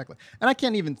 up. Exactly. And I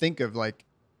can't even think of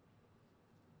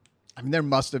there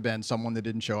must have been someone that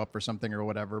didn't show up for something or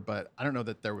whatever, but I don't know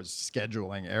that there was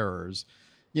scheduling errors.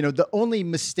 The only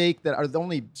mistake the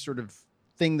only sort of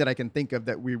thing that I can think of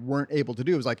that we weren't able to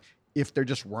do was like, if there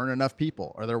just weren't enough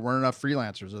people or there weren't enough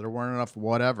freelancers or there weren't enough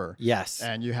whatever. Yes.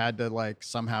 And you had to like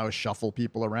somehow shuffle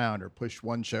people around or push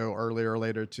one show earlier or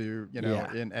later to,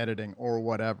 in editing or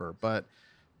whatever. But,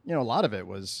 a lot of it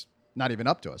was not even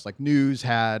up to us. Like news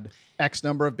had X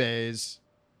number of days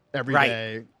every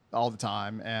day, all the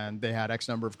time. And they had X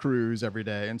number of crews every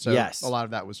day. And so a lot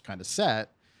of that was kind of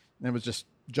set. And it was just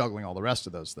juggling all the rest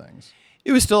of those things.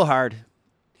 It was still hard.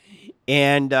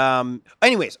 And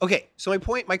anyways, okay. So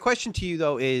my question to you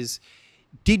though is,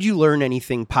 did you learn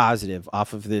anything positive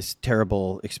off of this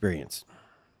terrible experience?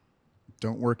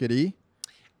 Don't work at E?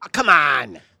 Oh, come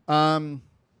on.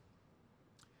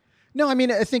 No, I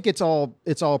mean, I think it's all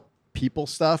people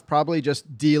stuff, probably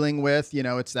just dealing with,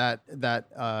 it's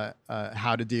that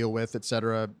how to deal with, et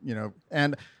cetera,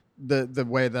 and the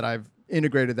way that I've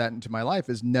integrated that into my life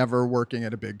is never working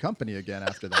at a big company again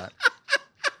after that.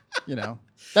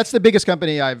 That's the biggest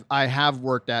company I have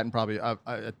worked at and probably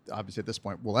obviously at this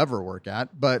point will ever work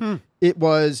at. But it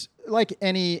was like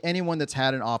anyone that's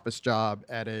had an office job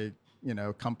at a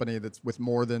company that's with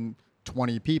more than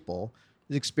 20 people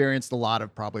has experienced a lot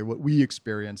of probably what we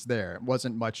experienced there. It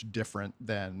wasn't much different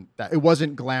than that. It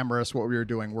wasn't glamorous what we were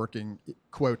doing working,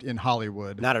 quote, in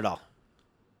Hollywood. Not at all.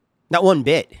 Not one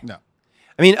bit. No.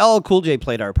 I mean, LL Cool J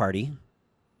played our party.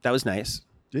 That was nice.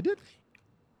 Did it?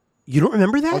 You don't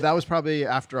remember that? Oh, that was probably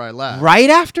after I left. Right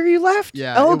after you left?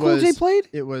 Yeah. LL Cool J played?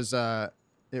 It was.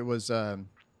 I'm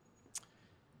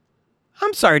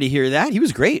sorry to hear that. He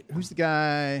was great. Who's the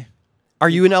guy? Are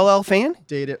you an LL fan?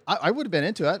 Dated. I would have been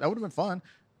into it. That would have been fun.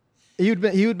 He would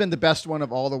have been the best one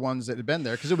of all the ones that had been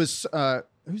there because it was.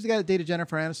 Who's the guy that dated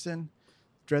Jennifer Aniston?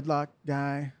 Dreadlock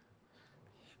guy.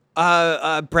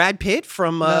 Brad Pitt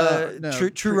from No,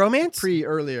 True Romance?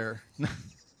 Earlier.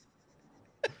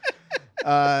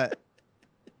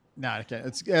 No, I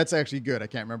can't. That's actually good. I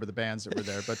can't remember the bands that were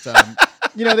there, but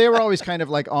they were always kind of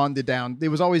like on the down. It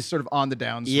was always sort of on the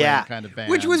downswing kind of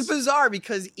bands, which was bizarre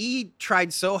because E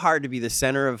tried so hard to be the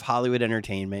center of Hollywood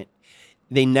entertainment.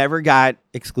 They never got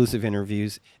exclusive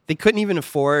interviews. They couldn't even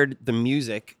afford the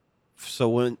music,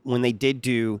 so when they did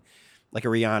do like a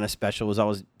Rihanna special, it was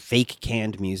always fake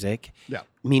canned music. Yeah.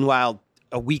 Meanwhile,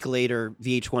 a week later,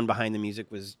 VH1 Behind the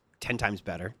Music was 10 times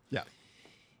better. Yeah.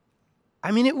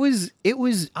 I mean, it was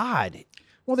odd.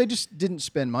 Well, they just didn't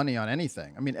spend money on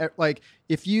anything. I mean, like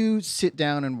if you sit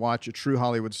down and watch a true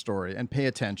Hollywood story and pay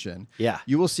attention,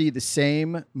 you will see the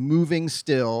same moving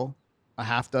still a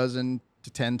half dozen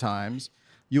to 10 times.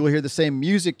 You will hear the same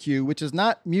music cue, which is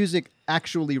not music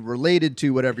actually related to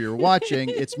whatever you're watching.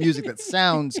 It's music that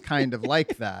sounds kind of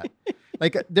like that.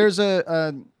 Like there's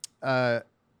a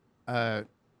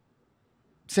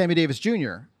Sammy Davis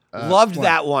Jr. Loved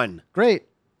that one. Great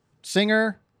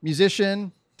singer,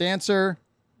 musician, dancer.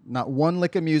 Not one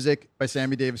lick of music by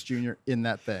Sammy Davis Jr. in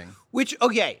that thing. Which,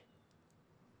 okay,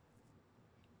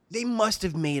 they must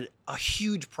have made a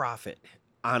huge profit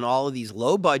on all of these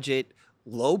low budget,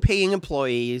 low paying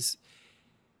employees.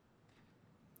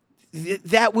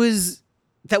 That was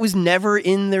never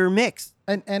in their mix.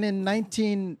 And in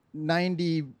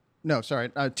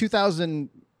 2000,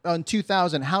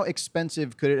 how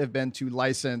expensive could it have been to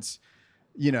license,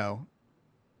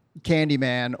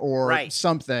 Candyman or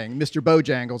something, Mr.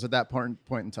 Bojangles at that point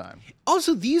in time?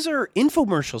 Also, these are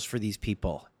infomercials for these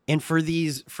people and for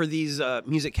these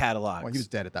music catalogs. Well, he was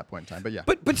dead at that point in time, but yeah.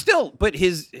 But his what do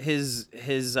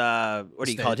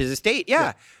you call it? His estate,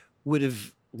 would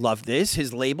have loved this.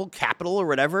 His label, Capitol or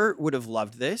whatever, would have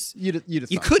loved this. You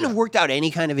couldn't have worked out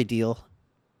any kind of a deal.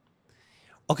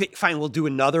 Okay, fine. We'll do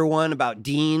another one about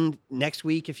Dean next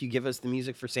week if you give us the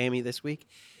music for Sammy this week.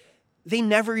 They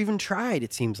never even tried,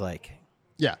 it seems like.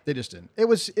 Yeah, they just didn't. It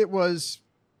was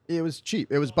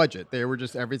cheap. It was budget. They were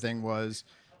just, everything was,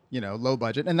 low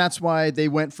budget. And that's why they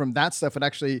went from that stuff. It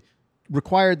actually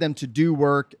required them to do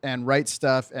work and write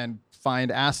stuff and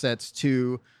find assets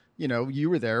to, you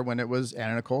were there when it was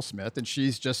Anna Nicole Smith, and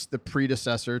she's just the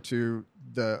predecessor to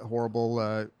the horrible,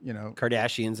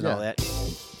 Kardashians and all that.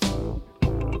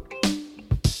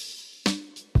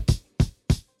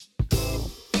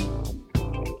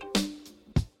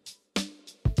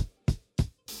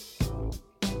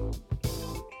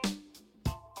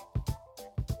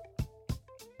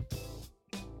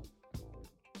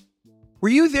 Were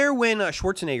you there when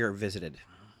Schwarzenegger visited?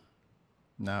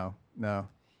 No.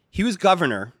 He was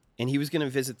governor, and he was going to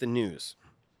visit the news.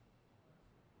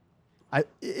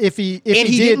 If he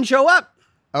didn't show up.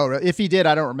 Oh, if he did,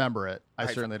 I don't remember it. I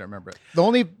certainly don't remember it. The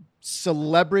only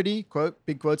celebrity, quote,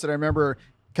 big quotes, that I remember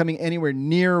coming anywhere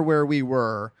near where we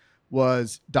were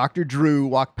was Dr. Drew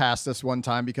walked past us one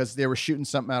time because they were shooting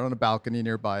something out on a balcony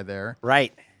nearby there.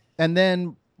 Right. And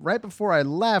then right before I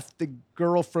left, the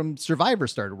girl from Survivor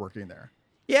started working there.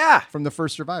 Yeah. From the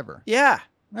first Survivor. Yeah.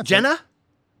 That's Jenna? It.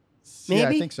 Maybe? Yeah,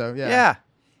 I think so. Yeah.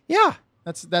 Yeah.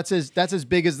 That's as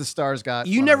big as the stars got.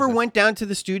 You never went down to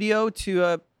the studio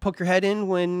to poke your head in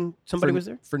when somebody was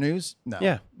there? For news? No.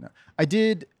 Yeah. No. I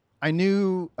did. I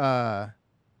knew Cheryl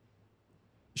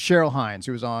Hines,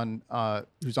 who's on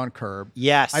Curb.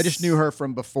 Yes. I just knew her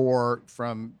from before,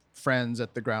 from friends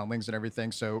at the Groundlings and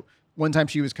everything. So one time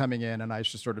she was coming in, and I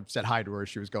just sort of said hi to her as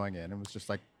she was going in, and was just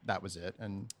like, that was it.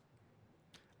 And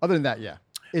other than that, yeah,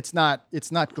 it's not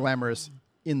glamorous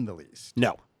in the least.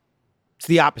 No, it's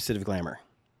the opposite of glamour.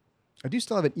 I do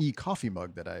still have an coffee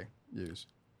mug that I use.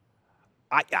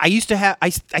 I used to have. I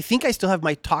think I still have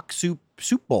my Talk soup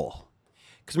bowl.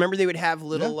 Because remember, they would have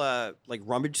little like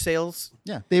rummage sales.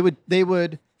 Yeah, they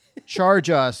would charge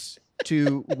us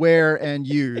to wear and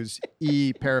use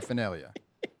paraphernalia.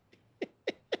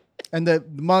 And the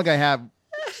mug I have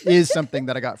is something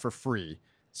that I got for free.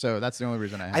 So that's the only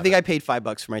reason I have I think I paid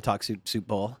 $5 for my Talk soup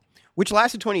bowl, which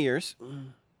lasted 20 years.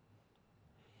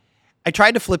 I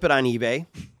tried to flip it on eBay.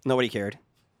 Nobody cared.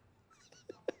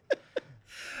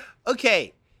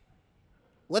 Okay.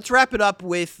 Let's wrap it up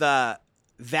with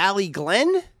Valley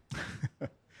Glen.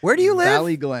 Where do you live?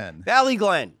 Valley Glen. Valley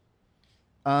Glen.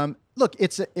 Look,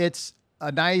 it's a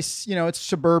nice, it's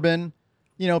suburban.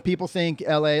 People think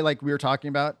LA, like we were talking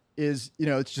about, is,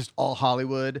 it's just all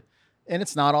Hollywood. And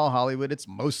it's not all Hollywood. It's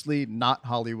mostly not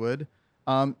Hollywood.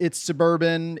 It's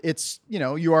suburban. It's,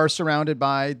 you are surrounded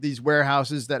by these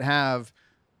warehouses that have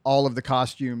all of the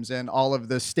costumes and all of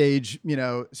the stage,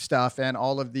 stuff and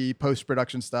all of the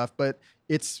post-production stuff. But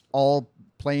it's all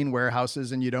plain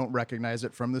warehouses, and you don't recognize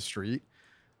it from the street.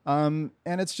 And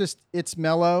it's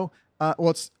mellow.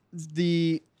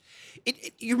 You're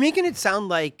making it sound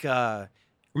like,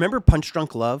 remember Punch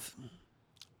Drunk Love?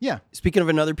 Yeah. Speaking of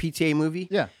another PTA movie?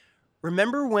 Yeah.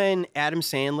 Remember when Adam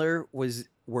Sandler was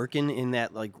working in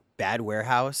that like bad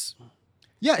warehouse?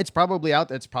 Yeah, it's probably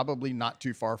out. It's probably not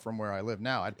too far from where I live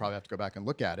now. I'd probably have to go back and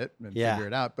look at it and figure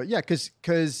it out. But yeah,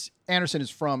 because Anderson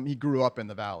he grew up in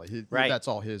the Valley. Right. That's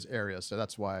all his area. So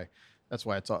that's why it's a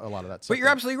lot of that stuff. But you're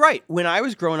absolutely right. When I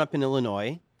was growing up in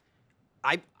Illinois,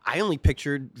 I only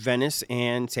pictured Venice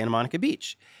and Santa Monica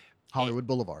Beach. Hollywood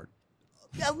Boulevard.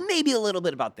 Maybe a little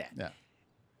bit about that. Yeah.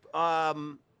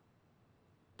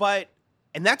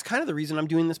 And that's kind of the reason I'm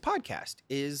doing this podcast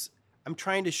is I'm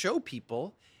trying to show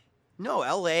people, no,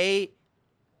 LA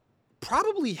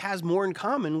probably has more in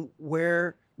common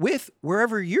with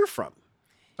wherever you're from.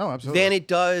 Oh, absolutely. Than it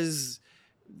does,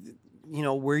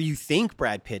 where you think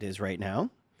Brad Pitt is right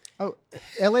now. Oh,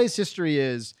 LA's history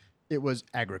is it was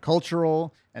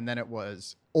agricultural, and then it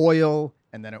was oil,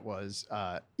 and then it was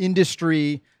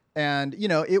industry. And,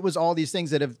 it was all these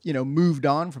things that have, moved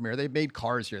on from here. They made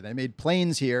cars here. They made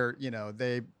planes here.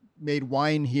 They made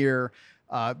wine here.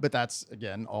 But that's,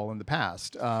 again, all in the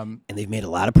past. And they've made a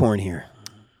lot of porn here.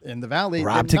 In the valley.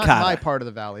 Rob Not Takata. my part of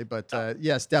the valley, but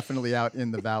yes, definitely out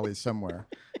in the valley somewhere.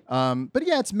 But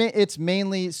yeah, it's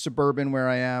mainly suburban where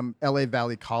I am. LA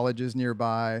Valley College is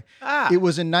nearby. It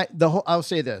was a night. I'll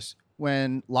say this: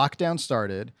 when lockdown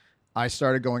started, I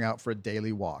started going out for a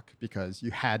daily walk because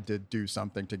you had to do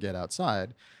something to get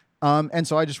outside. And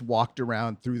so I just walked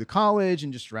around through the college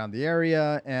and just around the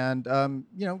area, and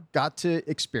got to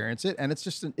experience it. And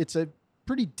it's a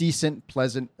pretty decent,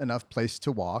 pleasant enough place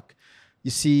to walk. You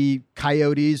see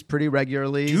coyotes pretty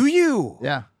regularly. Do you?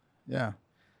 Yeah, yeah.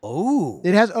 Oh,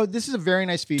 It has. Oh, this is a very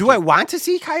nice feature. do I want to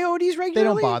see coyotes regularly? They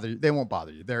don't bother you. They won't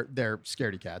bother you. They're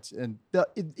scaredy cats. And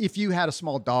if you had a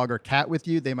small dog or cat with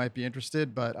you, they might be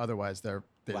interested. But otherwise, they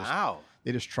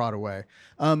just trot away.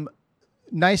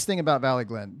 Nice thing about Valley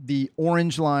Glen, the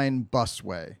Orange Line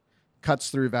busway cuts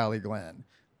through Valley Glen.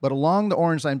 But along the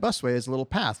Orange Line busway is a little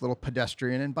path, little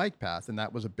pedestrian and bike path, and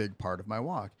that was a big part of my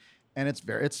walk. And it's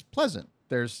pleasant.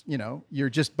 There's, you're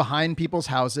just behind people's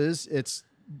houses. It's,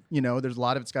 there's a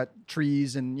lot of, it's got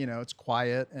trees and, it's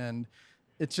quiet, and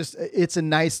it's a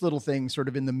nice little thing sort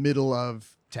of in the middle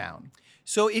of town.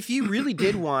 So if you really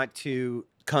did want to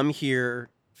come here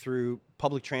through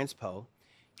public transpo,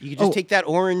 you could just take that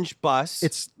orange bus.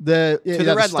 It's the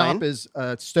Red stop Line. is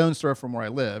a stone's throw from where I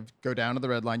live. Go down to the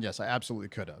Red Line. Yes, I absolutely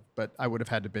could have, but I would have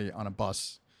had to be on a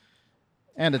bus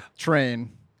and a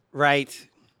train. Right.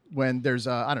 When there's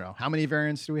I don't know, how many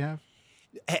variants do we have?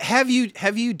 Have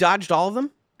you dodged all of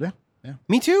them? Yeah.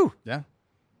 Me too. Yeah.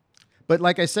 But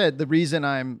like I said, the reason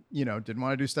I'm, didn't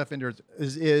want to do stuff indoors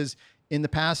is in the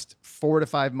past 4 to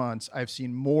 5 months, I've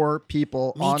seen more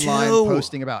people Me online too.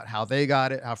 posting about how they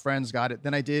got it, how friends got it,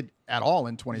 than I did at all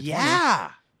in 2020.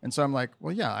 Yeah. And so I'm like,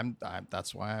 well, yeah, I'm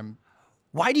that's why I'm.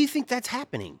 Why do you think that's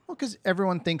happening? Well, because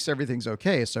everyone thinks everything's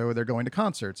okay. So they're going to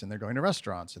concerts and they're going to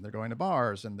restaurants and they're going to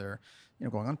bars and they're,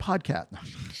 going on podcast.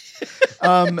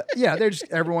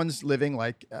 Everyone's living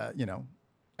like,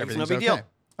 everything's no big okay.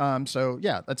 deal. So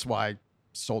yeah, that's why I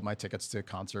sold my tickets to a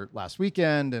concert last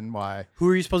weekend, and why Who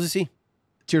are you supposed to see?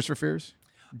 Tears for Fears,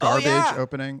 Oh, Garbage yeah.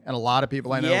 opening, and a lot of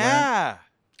people I know went. Yeah.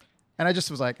 And I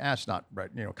just was like, it's not right,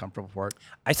 comfortable for it.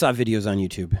 I saw videos on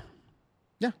YouTube.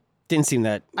 Yeah. Didn't seem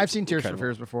that. I've seen Tears incredible. for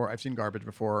Fears before. I've seen Garbage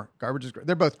before. Garbage is great.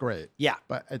 They're both great. Yeah.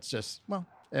 But it's just,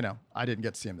 I didn't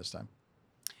get to see them this time.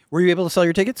 Were you able to sell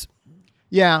your tickets?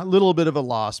 Yeah, a little bit of a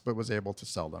loss, but was able to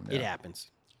sell them. Yeah. It happens.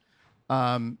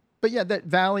 But yeah, that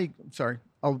Valley. Sorry,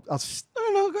 No,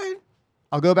 go ahead.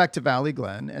 I'll go back to Valley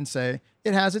Glen and say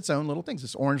it has its own little things.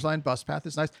 This Orange Line bus path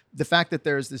is nice. The fact that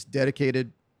there's this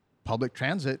dedicated public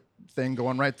transit thing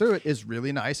going right through it is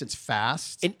really nice. It's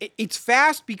fast. And it's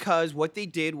fast because what they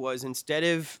did was, instead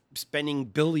of spending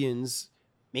billions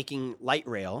making light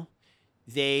rail,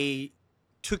 they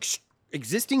took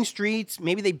existing streets.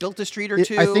 Maybe they built a street or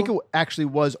two. I think it actually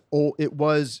was old. It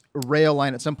was a rail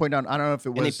line at some point down. I don't know if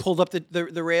it was. And they pulled up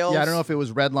the rails. Yeah, I don't know if it was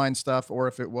red line stuff or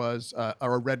if it was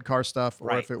or red car stuff or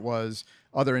Right. if it was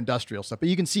other industrial stuff. But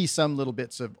you can see some little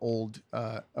bits of old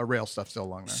rail stuff still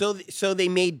along there. So they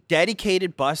made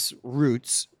dedicated bus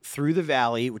routes through the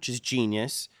valley, which is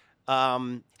genius.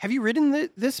 Have you ridden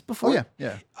this before? Oh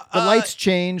yeah. The lights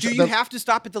change. Do you have to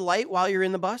stop at the light while you're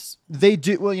in the bus? They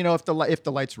do. Well, if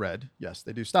the light's red, yes,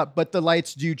 they do stop. But the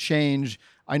lights do change.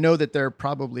 I know that they're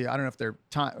probably, I don't know if they're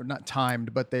not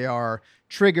timed, but they are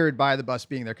triggered by the bus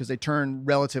being there because they turn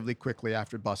relatively quickly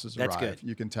after buses That's arrive. good.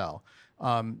 You can tell.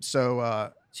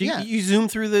 So yeah. you zoom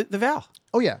through the val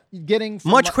Oh yeah, getting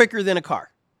from much quicker than a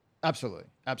car. Absolutely,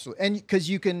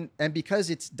 and because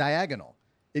it's diagonal,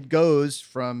 it goes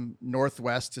from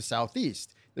northwest to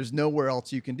southeast. There's nowhere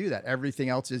else you can do that. Everything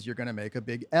else is you're going to make a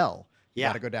big L. You Yeah.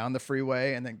 got to go down the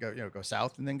freeway and then go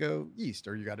south and then go east,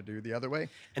 or you got to do the other way.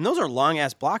 And those are long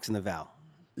ass blocks in the val.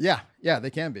 Yeah, they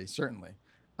can be, certainly.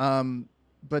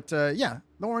 But the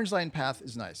Orange Line path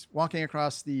is nice. Walking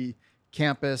across the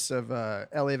campus of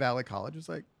LA Valley College was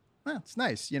like, it's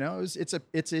nice.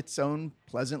 It's its own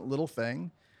pleasant little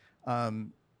thing.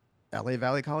 LA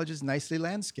Valley College is nicely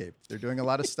landscaped. They're doing a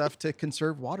lot of stuff to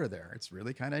conserve water there. It's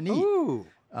really kind of neat. Ooh.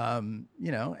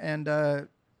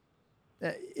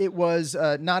 It was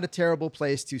not a terrible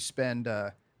place to spend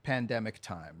pandemic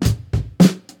time.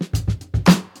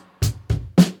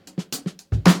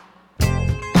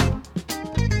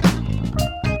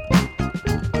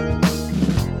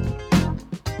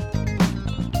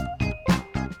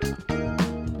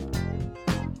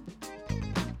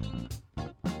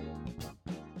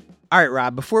 All right,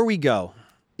 Rob, before we go,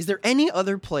 Is there any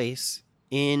other place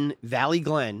in Valley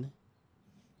Glen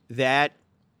that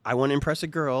I want to impress a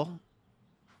girl?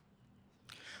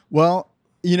 Well,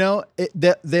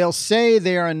 they'll say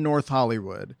they are in North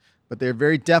Hollywood, but they're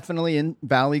very definitely in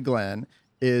Valley Glen,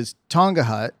 is Tonga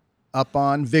Hut up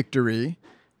on Victory.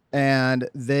 And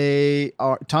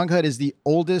Tonga Hut is the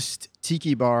oldest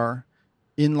tiki bar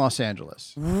in Los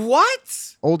Angeles.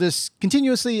 What? Oldest,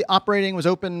 continuously operating, was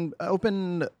open, I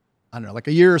don't know, like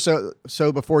a year or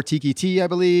so before Tiki Tea, I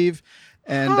believe.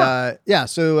 And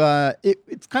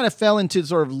it kind of fell into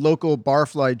sort of local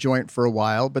barfly joint for a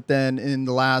while. But then in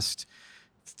the last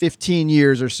 15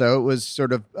 years or so, it was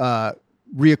sort of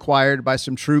reacquired by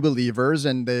some true believers,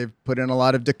 and they've put in a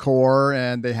lot of decor,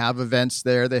 and they have events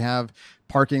there. They have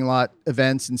parking lot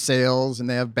events and sales, and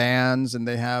they have bands, and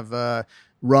they have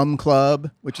rum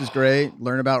club, which is great.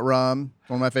 Learn about rum.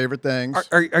 One of my favorite things.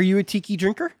 Are you a tiki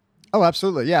drinker? Oh,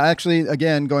 absolutely. Yeah. Actually,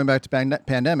 again, going back to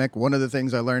pandemic, one of the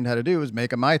things I learned how to do was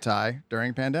make a Mai Tai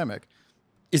during pandemic.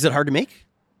 Is it hard to make?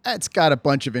 It's got a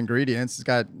bunch of ingredients. It's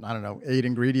got, 8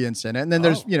 ingredients in it. And then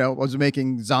there's, I was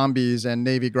making zombies and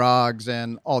Navy grogs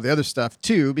and all the other stuff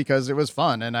too, because it was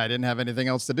fun and I didn't have anything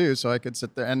else to do. So I could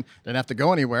sit there and didn't have to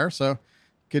go anywhere. So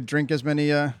could drink as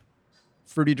many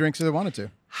fruity drinks as I wanted to.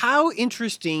 How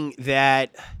interesting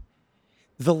that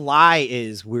the lie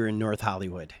is we're in North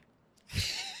Hollywood.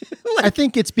 I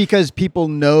think it's because people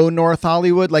know North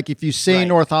Hollywood. Like if you say Right.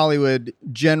 North Hollywood,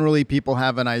 generally people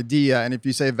have an idea. And if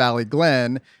you say Valley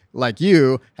Glen, like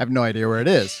you, have no idea where it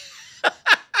is.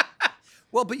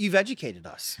 Well, but you've educated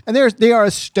us. And they are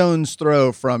a stone's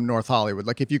throw from North Hollywood.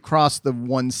 Like if you cross the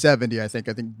 170, I think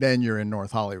then you're in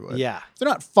North Hollywood. Yeah. They're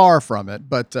not far from it,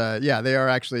 but they are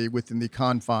actually within the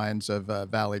confines of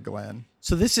Valley Glen.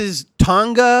 So this is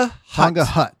Tonga Hut. Tonga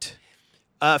Hut.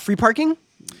 Free parking?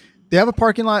 They have a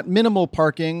parking lot, minimal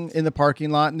parking in the parking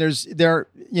lot, and there's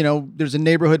a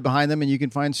neighborhood behind them, and you can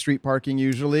find street parking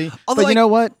usually. Although but you know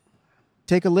what?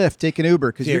 Take a Lyft, take an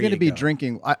Uber, because There you're going to you be go.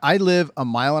 drinking. I live a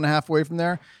mile and a half away from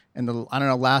there, and I don't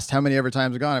know last how many ever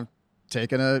times I've gone. I've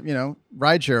taken a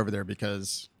ride share over there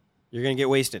because You're going to get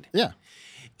wasted. yeah.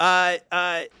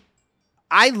 I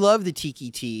love the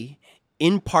Tiki Tea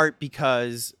in part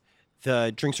because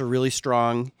the drinks are really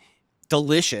strong,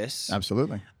 delicious,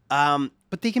 Absolutely.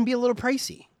 but they can be a little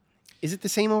pricey. Is it the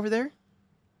same over there?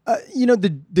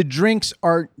 The drinks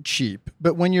aren't cheap,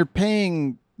 but when you're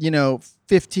paying,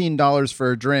 $15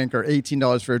 for a drink or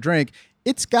 $18 for a drink,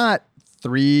 it's got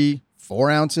 3-4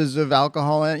 ounces of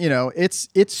alcohol in it.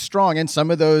 It's strong. And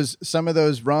some of those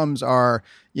rums are,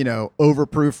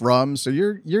 overproof rums. So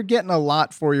you're getting a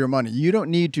lot for your money. You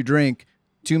don't need to drink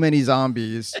too many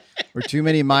zombies or too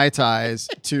many Mai Tais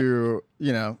to,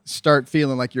 start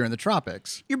feeling like you're in the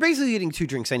tropics. You're basically getting 2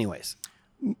 drinks anyways.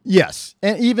 Yes,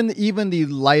 and even the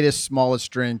lightest,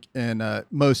 smallest drink in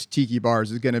most tiki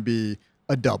bars is going to be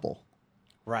a double,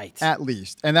 Right. at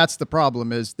least. And that's the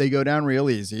problem is they go down real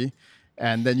easy,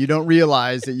 and then you don't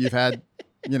realize that you've had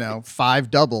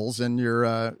 5 doubles, and you're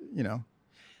a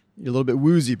little bit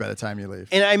woozy by the time you leave.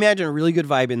 And I imagine a really good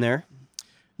vibe in there.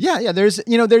 Yeah.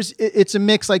 It's a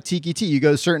mix like Tiki Tea. You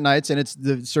go certain nights and it's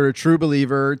the sort of true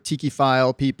believer Tiki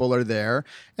file people are there.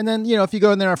 And then, if you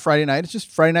go in there on Friday night, it's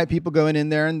just Friday night people going in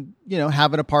there and,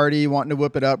 having a party, wanting to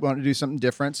whip it up, wanting to do something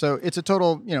different. So it's a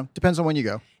total, depends on when you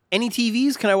go. Any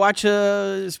TVs? Can I watch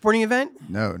a sporting event?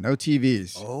 No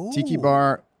TVs. Oh. Tiki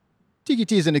bar. Tiki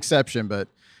Tea is an exception, but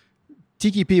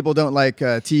Tiki people don't like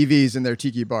TVs in their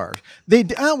Tiki bars. They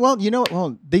did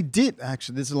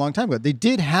actually. This is a long time ago. They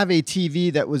did have a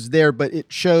TV that was there, but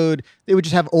they would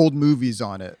just have old movies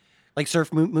on it. Like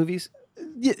surf movies?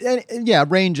 Yeah, a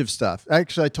range of stuff.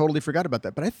 Actually, I totally forgot about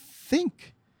that, but I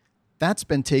think that's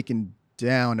been taken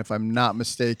down, if I'm not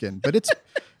mistaken. But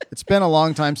it's been a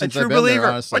long time since I've been there.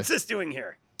 Honestly, What's this doing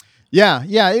here? Yeah.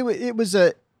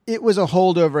 It was a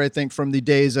holdover, I think, from the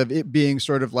days of it being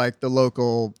sort of like the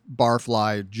local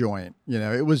barfly joint.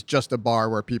 It was just a bar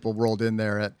where people rolled in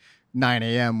there at 9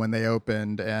 a.m. when they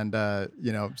opened and,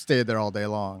 stayed there all day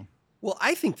long. Well,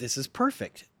 I think this is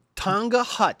perfect. Tonga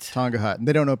Hut. Tonga Hut. And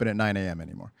they don't open at 9 a.m.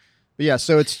 anymore. But yeah,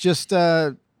 so it's just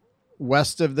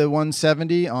west of the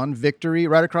 170 on Victory,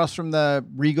 right across from the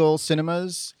Regal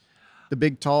Cinemas, the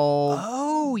big, tall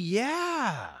Oh,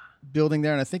 yeah. building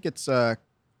there. And I think it's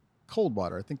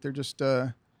Coldwater. I think they're just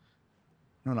no,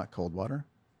 not Coldwater.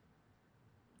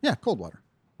 Yeah, Coldwater.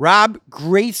 Rob,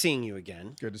 great seeing you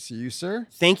again. Good to see you, sir.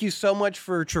 Thank you so much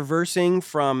for traversing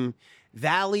from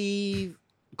Valley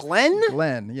Glen.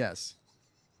 Glenn, yes.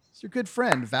 It's your good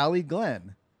friend, Valley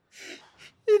Glen.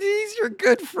 He's your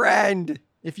good friend.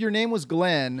 If your name was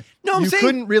Glenn, No, I'm you saying-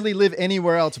 couldn't really live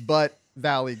anywhere else but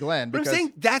Valley Glen. But I'm Because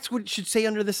saying that's what it should say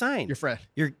under the sign. your friend.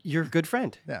 Your good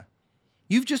friend. Yeah.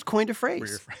 You've just coined a We're your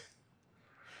phrase. friend.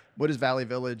 What does Valley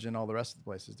Village and all the rest of the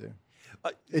places do?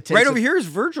 It takes Right over here is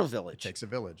Virgil Village. Takes a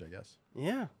village, I guess.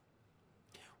 Yeah.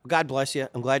 Well, God bless you.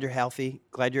 I'm glad you're healthy.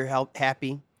 Glad you're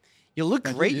happy. You look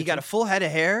Thank you. great. You You got too. a full head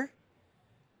of hair.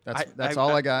 That's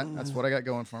all I got. That's what I got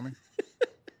going for me.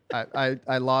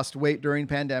 I lost weight during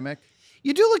pandemic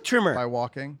You do look trimmer. by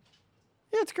walking.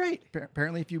 Yeah, it's great.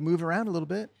 Apparently, if you move around a little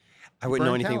bit, I wouldn't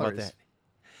know burn anything about calories. that.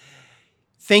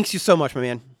 Thanks you so much, my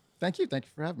man. Thank you. Thank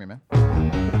you for having me, man.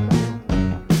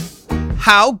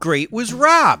 How great was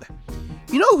Rob?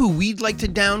 You know who we'd like to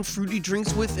down fruity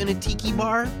drinks with in a tiki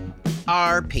bar?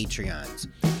 Our Patreons.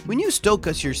 When you stoke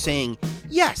us, you're saying,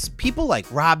 yes, people like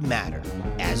Rob matter,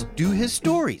 as do his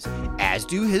stories, as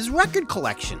do his record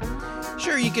collection.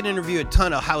 Sure, you can interview a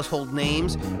ton of household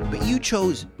names, but you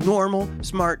chose normal,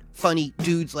 smart, funny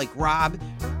dudes like Rob,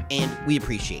 and we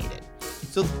appreciate it.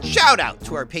 So shout out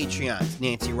to our Patreons,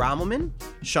 Nancy Rommelman,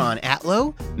 Sean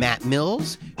Atlow, Matt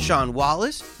Mills, Sean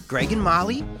Wallace, Greg and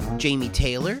Molly, Jamie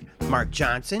Taylor, Mark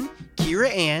Johnson,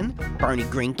 Kira Ann, Barney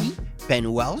Grinke,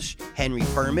 Ben Welsh, Henry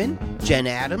Furman, Jen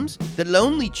Adams, The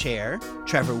Lonely Chair,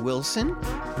 Trevor Wilson,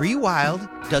 Bree Wild,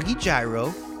 Dougie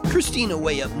Gyro, Christina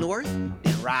Way Up North, and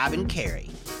Rob and Carrie.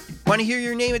 Want to hear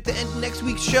your name at the end of next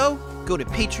week's show? Go to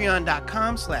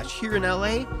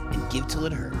patreon.com/hereinla and give till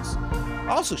it hurts.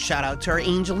 Also, shout out to our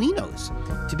Angelinos.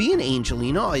 To be an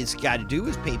Angelino, all you got to do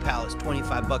is PayPal us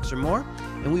 $25 or more,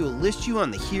 and we will list you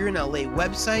on the Here in LA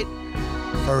website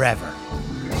forever.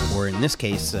 Or in this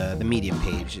case, the Medium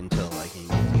page until I can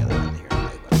get together on the Here in LA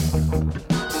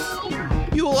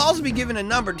website. You will also be given a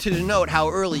number to denote how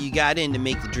early you got in to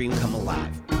make the dream come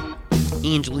alive.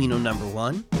 Angelino number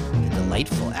 1, the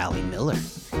delightful Allie Miller.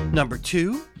 Number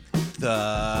 2,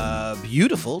 the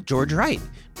beautiful George Wright.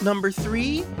 Number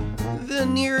 3, the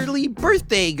nearly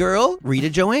birthday girl, Rita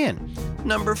Joanne.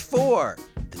 Number 4,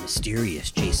 the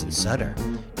mysterious Jason Sutter.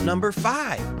 Number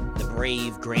 5, the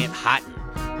brave Grant Houghton.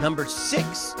 Number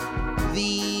 6,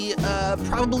 the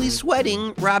probably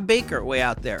sweating Rob Baker way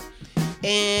out there.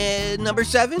 And number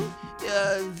 7,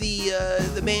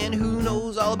 the man who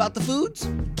knows all about the foods,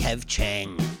 Kev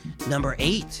Chang. Number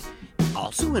 8,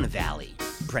 also in a valley,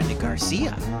 Brenda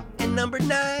Garcia. And number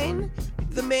 9,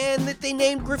 the man that they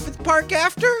named Griffith Park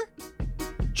after,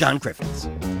 John Griffiths.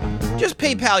 Just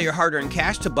PayPal your hard-earned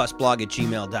cash to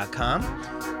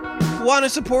busblog@gmail.com. Want to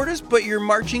support us, but you're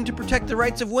marching to protect the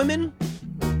rights of women?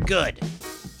 Good.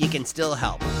 You can still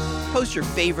help. Post your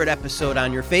favorite episode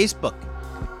on your Facebook.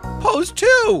 Post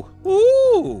 2!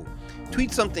 Ooh!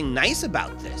 Tweet something nice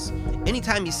about this.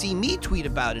 Anytime you see me tweet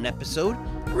about an episode,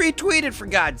 retweet it for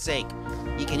God's sake.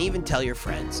 You can even tell your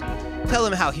friends. Tell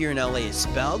them how Here in LA is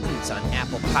spelled, and it's on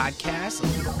Apple Podcasts,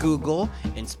 and Google,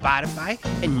 and Spotify,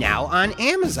 and now on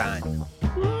Amazon.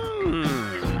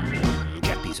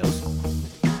 Jeff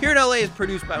Bezos. Here in LA is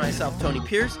produced by myself, Tony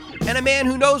Pierce, and a man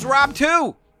who knows Rob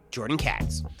too, Jordan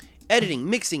Katz. Editing,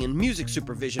 mixing, and music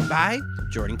supervision by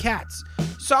Jordan Katz.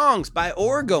 Songs by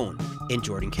Oregon and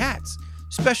Jordan Katz.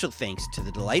 Special thanks to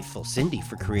the delightful Cindy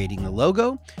for creating the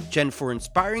logo, Jen for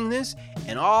inspiring this,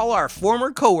 and all our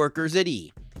former coworkers at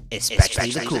E,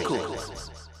 especially the cool ones.